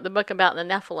Pitterson, who wrote the book about the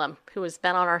Nephilim, who has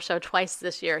been on our show twice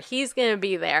this year. He's going to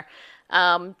be there.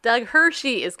 Doug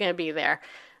Hershey is going to be there.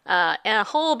 And a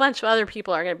whole bunch of other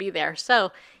people are going to be there.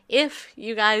 So if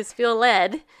you guys feel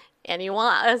led and you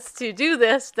want us to do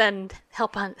this, then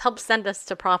help send us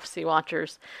to Prophecy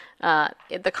Watchers.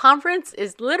 The conference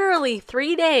is literally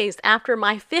 3 days after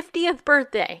my 50th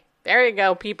birthday. There you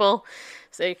go, people.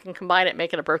 So you can combine it,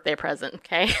 make it a birthday present,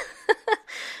 okay?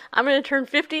 I'm going to turn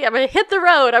 50. I'm going to hit the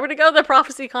road. I'm going to go to the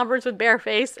Prophecy Conference with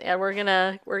Bareface, and we're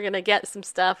gonna get some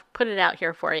stuff, put it out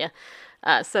here for you.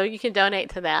 So you can donate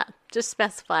to that. Just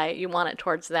specify you want it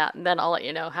towards that, and then I'll let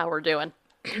you know how we're doing.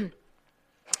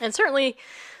 And certainly,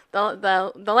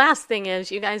 the last thing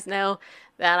is, you guys know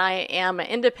that I am an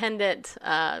independent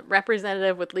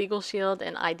representative with Legal Shield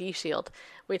and ID Shield.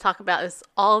 We talk about this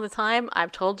all the time.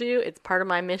 I've told you it's part of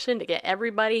my mission to get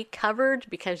everybody covered,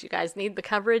 because you guys need the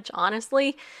coverage,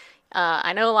 honestly.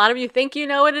 I know a lot of you think you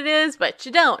know what it is, but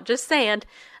you don't. Just saying.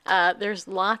 There's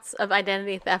lots of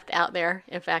identity theft out there.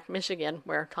 In fact, Michigan,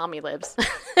 where Tommie lives,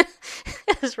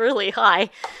 is really high.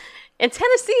 And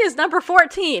Tennessee is number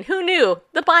 14. Who knew?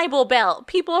 The Bible Belt.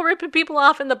 People are ripping people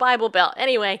off in the Bible Belt.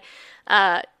 Anyway,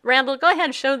 Randall, go ahead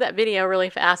and show that video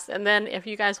really fast. And then if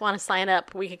you guys want to sign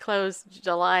up, we can close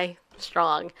July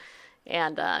strong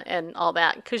and all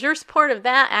that. Because your support of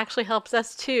that actually helps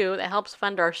us too. That helps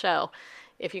fund our show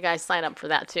if you guys sign up for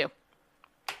that too.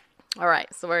 All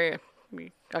right. So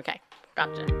okay.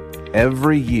 Gotcha.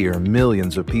 Every year,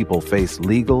 millions of people face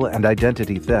legal and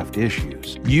identity theft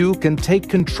issues. You can take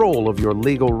control of your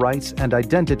legal rights and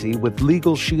identity with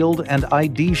Legal Shield and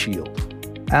ID Shield.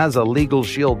 As a Legal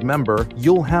Shield member,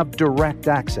 you'll have direct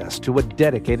access to a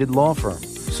dedicated law firm,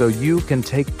 so you can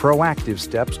take proactive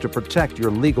steps to protect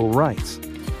your legal rights,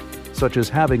 such as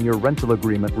having your rental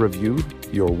agreement reviewed,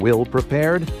 your will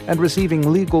prepared, and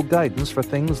receiving legal guidance for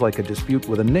things like a dispute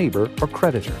with a neighbor or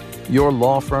creditor. Your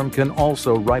law firm can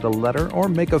also write a letter or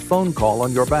make a phone call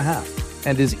on your behalf,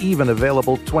 and is even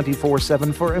available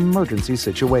 24/7 for emergency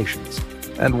situations.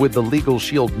 And with the Legal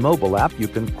Shield mobile app, you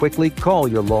can quickly call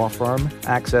your law firm,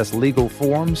 access legal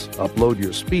forms, upload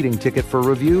your speeding ticket for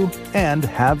review, and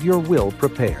have your will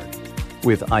prepared.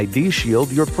 With ID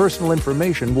Shield, your personal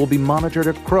information will be monitored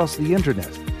across the internet,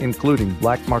 including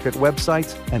black market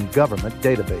websites and government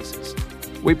databases.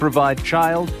 We provide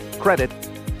child, credit,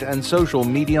 and social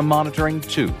media monitoring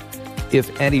too.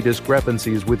 If any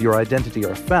discrepancies with your identity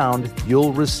are found,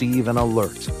 you'll receive an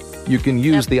alert. You can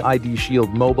use the ID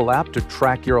Shield mobile app to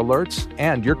track your alerts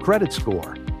and your credit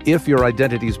score. If your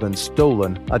identity's been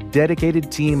stolen, a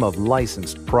dedicated team of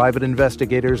licensed private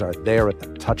investigators are there at the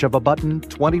touch of a button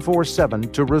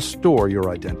 24/7 to restore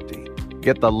your identity.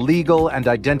 Get the legal and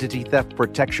identity theft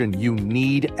protection you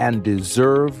need and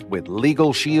deserve with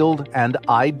Legal Shield and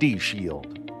ID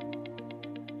Shield.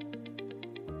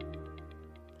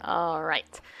 All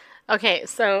right. Okay,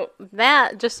 so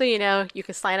that, just so you know, you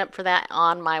can sign up for that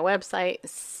on my website,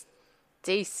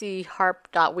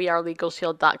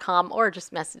 stacyharp.wearelegalshield.com, or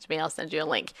just message me. I'll send you a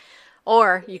link.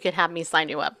 Or you could have me sign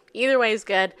you up. Either way is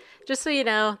good. Just so you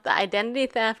know, the identity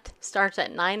theft starts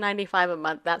at $9.95 a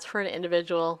month. That's for an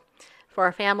individual. For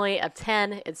a family of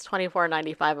 10, it's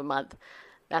 $24.95 a month.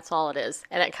 That's all it is.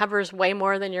 And it covers way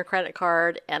more than your credit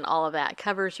card and all of that. It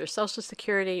covers your Social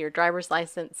Security, your driver's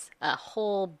license, a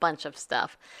whole bunch of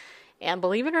stuff. And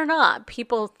believe it or not,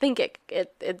 people think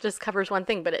it just covers one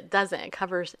thing, but it doesn't. It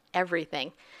covers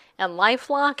everything. And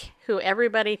LifeLock, who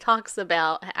everybody talks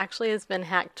about, actually has been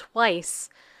hacked twice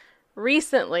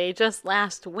recently, just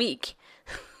last week.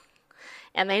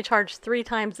 And they charge 3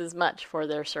 times as much for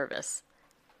their service.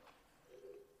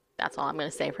 That's all I'm going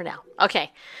to say for now.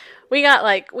 Okay. We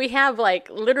have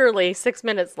literally 6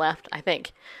 minutes left, I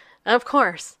think. Of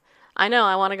course. I know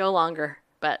I want to go longer,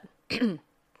 but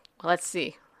let's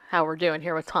see how we're doing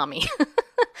here with Tommie.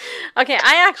 Okay,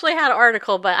 I actually had an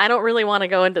article, but I don't really want to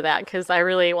go into that because I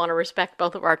really want to respect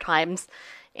both of our times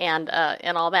and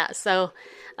all that. So,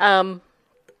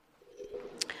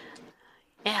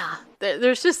 yeah,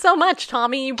 there's just so much,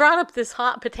 Tommie. You brought up this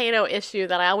hot potato issue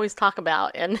that I always talk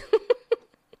about, and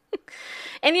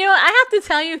and you know, I have to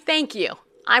tell you, thank you.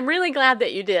 I'm really glad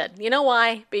that you did. You know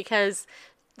why? Because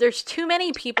there's too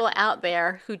many people out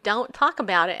there who don't talk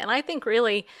about it, and I think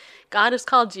really God has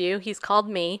called you, He's called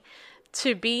me,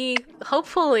 to be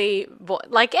hopefully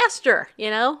like Esther,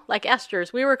 like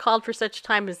Esther's. We were called for such a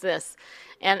time as this.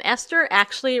 And Esther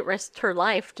actually risked her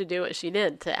life to do what she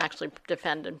did, to actually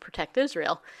defend and protect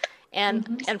Israel.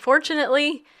 And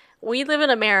unfortunately, we live in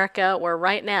America where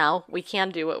right now we can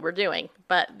do what we're doing.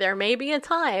 But there may be a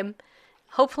time,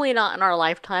 hopefully not in our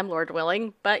lifetime, Lord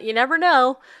willing, but you never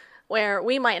know, where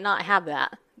we might not have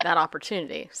that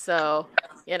opportunity. So,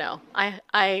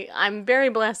 I'm very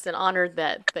blessed and honored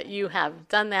that you have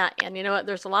done that. And you know what?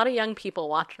 There's a lot of young people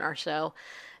watching our show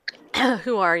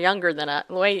who are younger than us,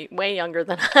 way younger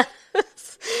than us.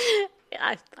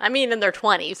 I mean, in their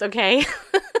 20s, okay?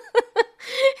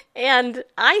 And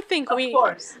I think I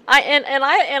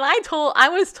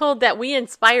was told that we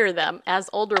inspire them as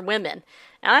older women.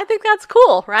 And I think that's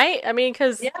cool, right? I mean,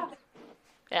 because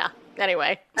yeah.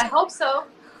 Anyway, I hope so.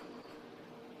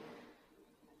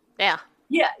 Yeah,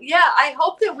 I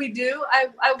hope that we do. I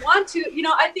want to,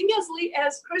 I think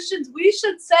as Christians, we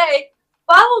should say,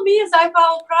 follow me as I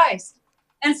follow Christ.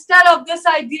 Instead of this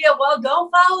idea, well,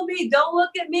 don't follow me, don't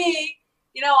look at me,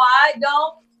 I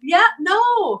don't,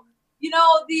 no.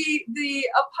 The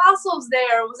apostles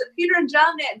there, was it Peter and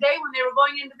John that day when they were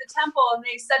going into the temple and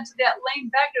they said to that lame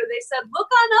beggar, they said,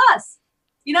 look on us.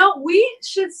 We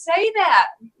should say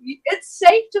that. It's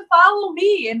safe to follow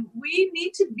me, and we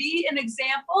need to be an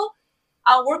example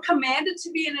we're commanded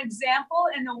to be an example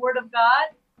in the Word of God.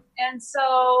 And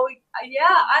so,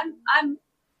 yeah,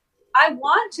 I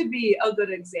want to be a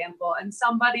good example and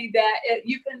somebody that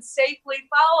you can safely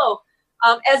follow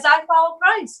as I follow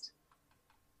Christ.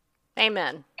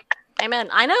 Amen. Amen.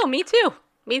 I know, me too.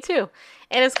 Me too.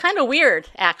 And it's kind of weird,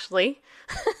 actually.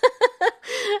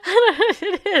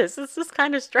 It is. It's just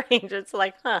kind of strange. It's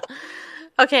like, huh.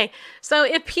 Okay, so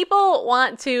if people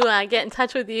want to get in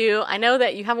touch with you, I know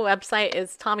that you have a website.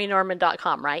 It's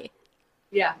tommienorman.com, right?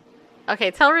 Yeah.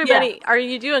 Okay, tell everybody, Are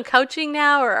you doing coaching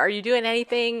now, or are you doing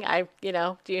anything?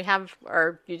 Do you have, or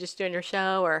are you just doing your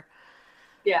show, or?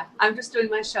 Yeah, I'm just doing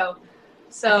my show.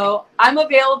 So I'm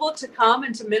available to come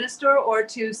and to minister or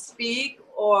to speak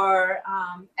or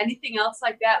anything else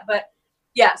like that. But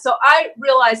yeah, so I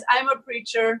realize I'm a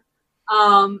preacher.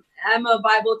 I'm a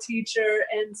Bible teacher.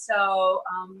 And so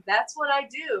that's what I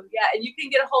do. Yeah. And you can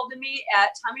get a hold of me at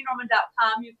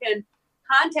tommienorman.com. You can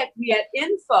contact me at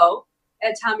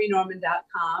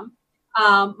info@tommienorman.com.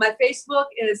 My Facebook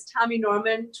is Tommie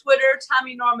Norman, Twitter,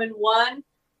 Tommie Norman 1,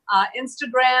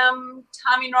 Instagram,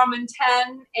 Tommie Norman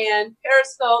 10, and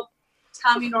Periscope,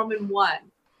 Tommie Norman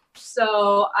 1.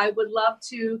 So I would love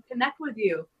to connect with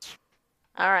you.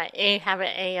 All right. Have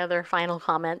any other final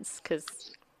comments? Because,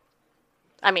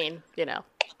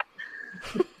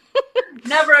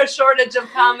 Never a shortage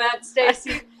of comments,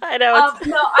 Stacy. I know.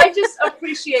 No, I just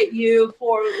appreciate you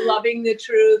for loving the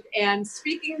truth and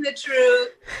speaking the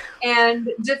truth and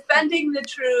defending the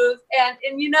truth. And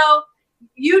you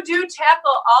do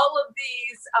tackle all of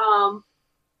these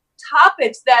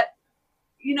topics that,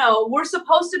 we're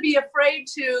supposed to be afraid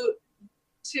to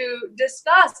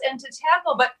discuss and to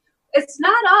tackle, but it's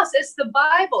not us, it's the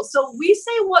Bible. So we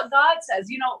say what God says.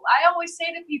 I always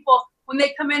say to people when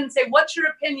they come in and say, what's your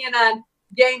opinion on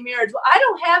gay marriage? Well, I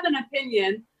don't have an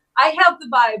opinion. I have the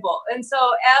Bible. And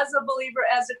so as a believer,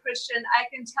 as a Christian, I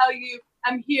can tell you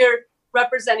I'm here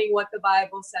representing what the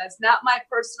Bible says, not my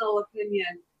personal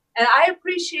opinion. And I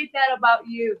appreciate that about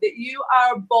you, that you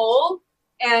are bold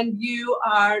and you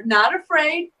are not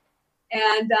afraid.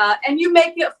 And you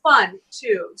make it fun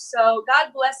too. So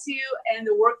God bless you and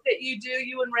the work that you do,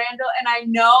 you and Randall. And I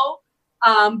know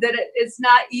that it's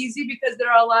not easy because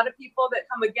there are a lot of people that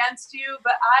come against you,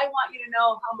 but I want you to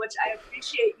know how much I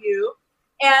appreciate you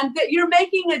and that you're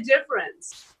making a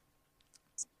difference.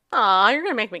 Aw, you're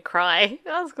going to make me cry.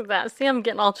 See, I'm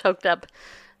getting all choked up.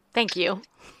 Thank you.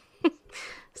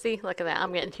 See, look at that.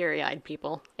 I'm getting teary-eyed,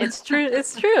 people. It's true.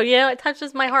 It's true. It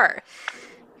touches my heart.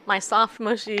 My soft,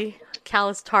 mushy,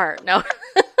 calloused heart. No.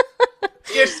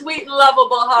 Your sweet,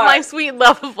 lovable heart. My sweet,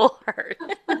 lovable heart.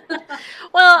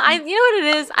 Well, you know what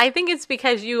it is? I think it's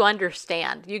because you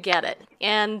understand. You get it.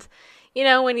 And,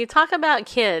 when you talk about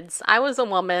kids, I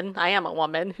am a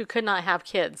woman who could not have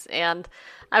kids. And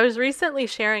I was recently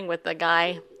sharing with a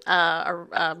guy,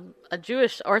 a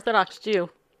Jewish Orthodox Jew,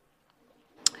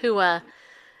 who's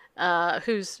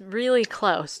really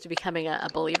close to becoming a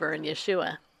believer in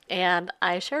Yeshua. And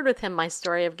I shared with him my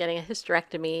story of getting a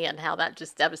hysterectomy and how that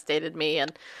just devastated me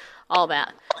and all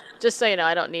that. Just so you know,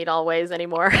 I don't need always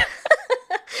anymore.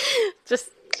 just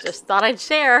thought I'd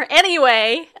share.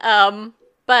 Anyway,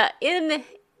 but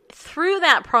through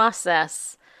that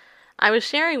process, I was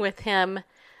sharing with him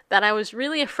that I was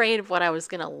really afraid of what I was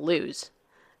going to lose,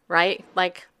 right?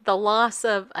 Like the loss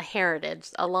of a heritage,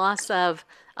 a loss of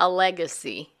a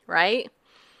legacy, right?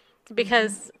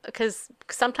 Because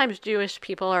sometimes Jewish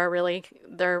people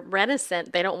they're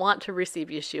reticent. They don't want to receive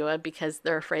Yeshua because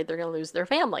they're afraid they're going to lose their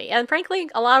family. And frankly,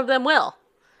 a lot of them will,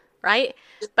 right?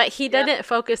 But he didn't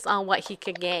focus on what he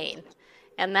could gain.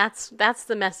 And that's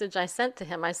the message I sent to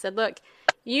him. I said, look,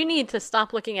 you need to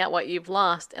stop looking at what you've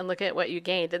lost and look at what you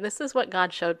gained. And this is what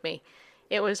God showed me.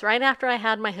 It was right after I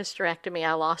had my hysterectomy,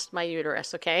 I lost my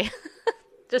uterus, okay?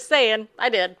 Just saying, I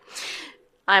did.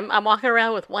 I'm walking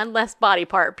around with one less body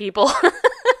part, people.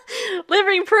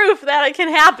 Living proof that it can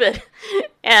happen.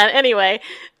 And anyway,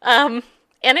 and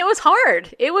it was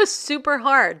hard. It was super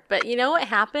hard. But what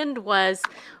happened was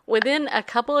within a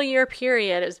couple of year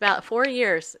period, it was about 4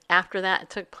 years after that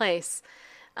took place,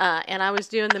 and I was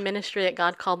doing the ministry that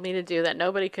God called me to do that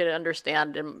nobody could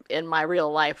understand in my real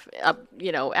life.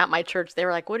 At my church, they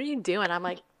were like, what are you doing? I'm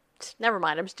like, never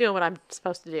mind. I'm just doing what I'm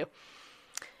supposed to do.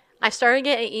 I started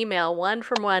getting email one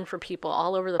from people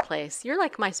all over the place. You're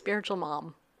like my spiritual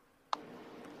mom.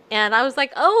 And I was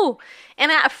like, oh.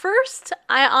 And at first,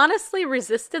 I honestly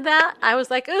resisted that. I was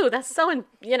like, ooh, that's so,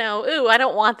 ooh, I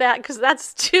don't want that because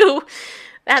that's too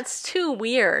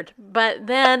weird. But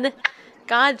then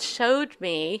God showed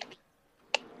me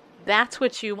that's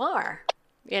what you are,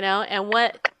 and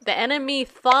what the enemy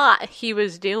thought he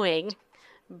was doing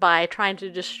by trying to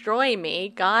destroy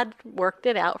me, God worked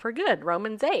it out for good.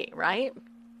 Romans 8, right?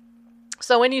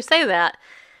 So when you say that,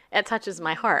 it touches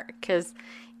my heart because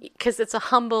it's a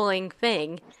humbling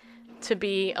thing to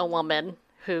be a woman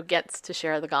who gets to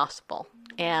share the gospel.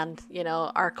 And,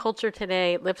 our culture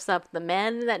today lifts up the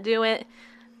men that do it,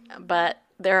 but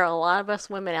there are a lot of us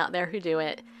women out there who do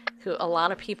it, who a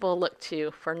lot of people look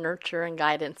to for nurture and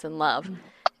guidance and love.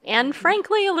 And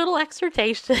frankly, a little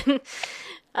exhortation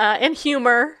and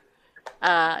humor,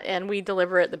 and we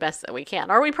deliver it the best that we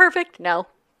can. Are we perfect? No,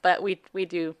 but we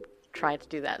do try to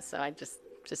do that. So I just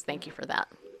thank you for that.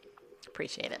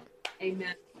 Appreciate it.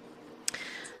 Amen.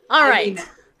 All right. Amen.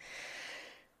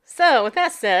 So with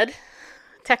that said,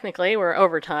 technically we're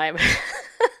overtime.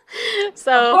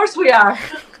 So of course we are.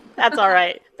 That's all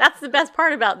right. That's the best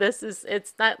part about this is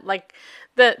it's not like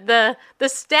the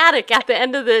static at the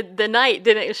end of the night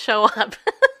didn't show up.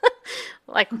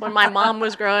 Like when my mom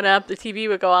was growing up, the TV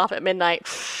would go off at midnight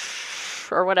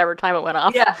or whatever time it went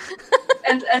off. Yeah.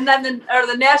 And then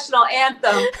the national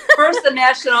anthem. First the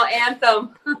national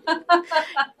anthem.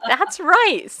 That's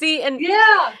right. See, and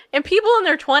yeah. And people in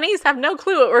their 20s have no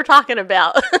clue what we're talking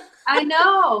about. I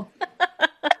know.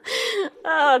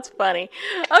 Oh, it's funny.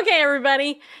 Okay,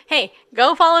 everybody. Hey,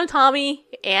 go follow Tommie.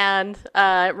 And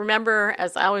remember,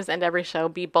 as I always end every show,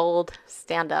 be bold,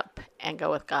 stand up, and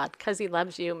go with God. Because he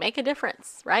loves you. Make a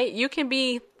difference, right? You can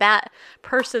be that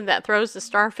person that throws the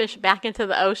starfish back into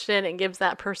the ocean and gives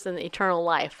that person eternal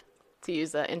life, to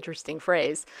use an interesting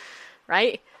phrase,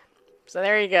 right? So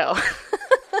there you go.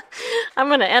 I'm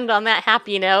going to end on that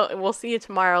happy note. We'll see you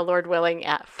tomorrow, Lord willing,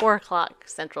 at 4 o'clock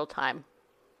Central Time.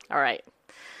 All right.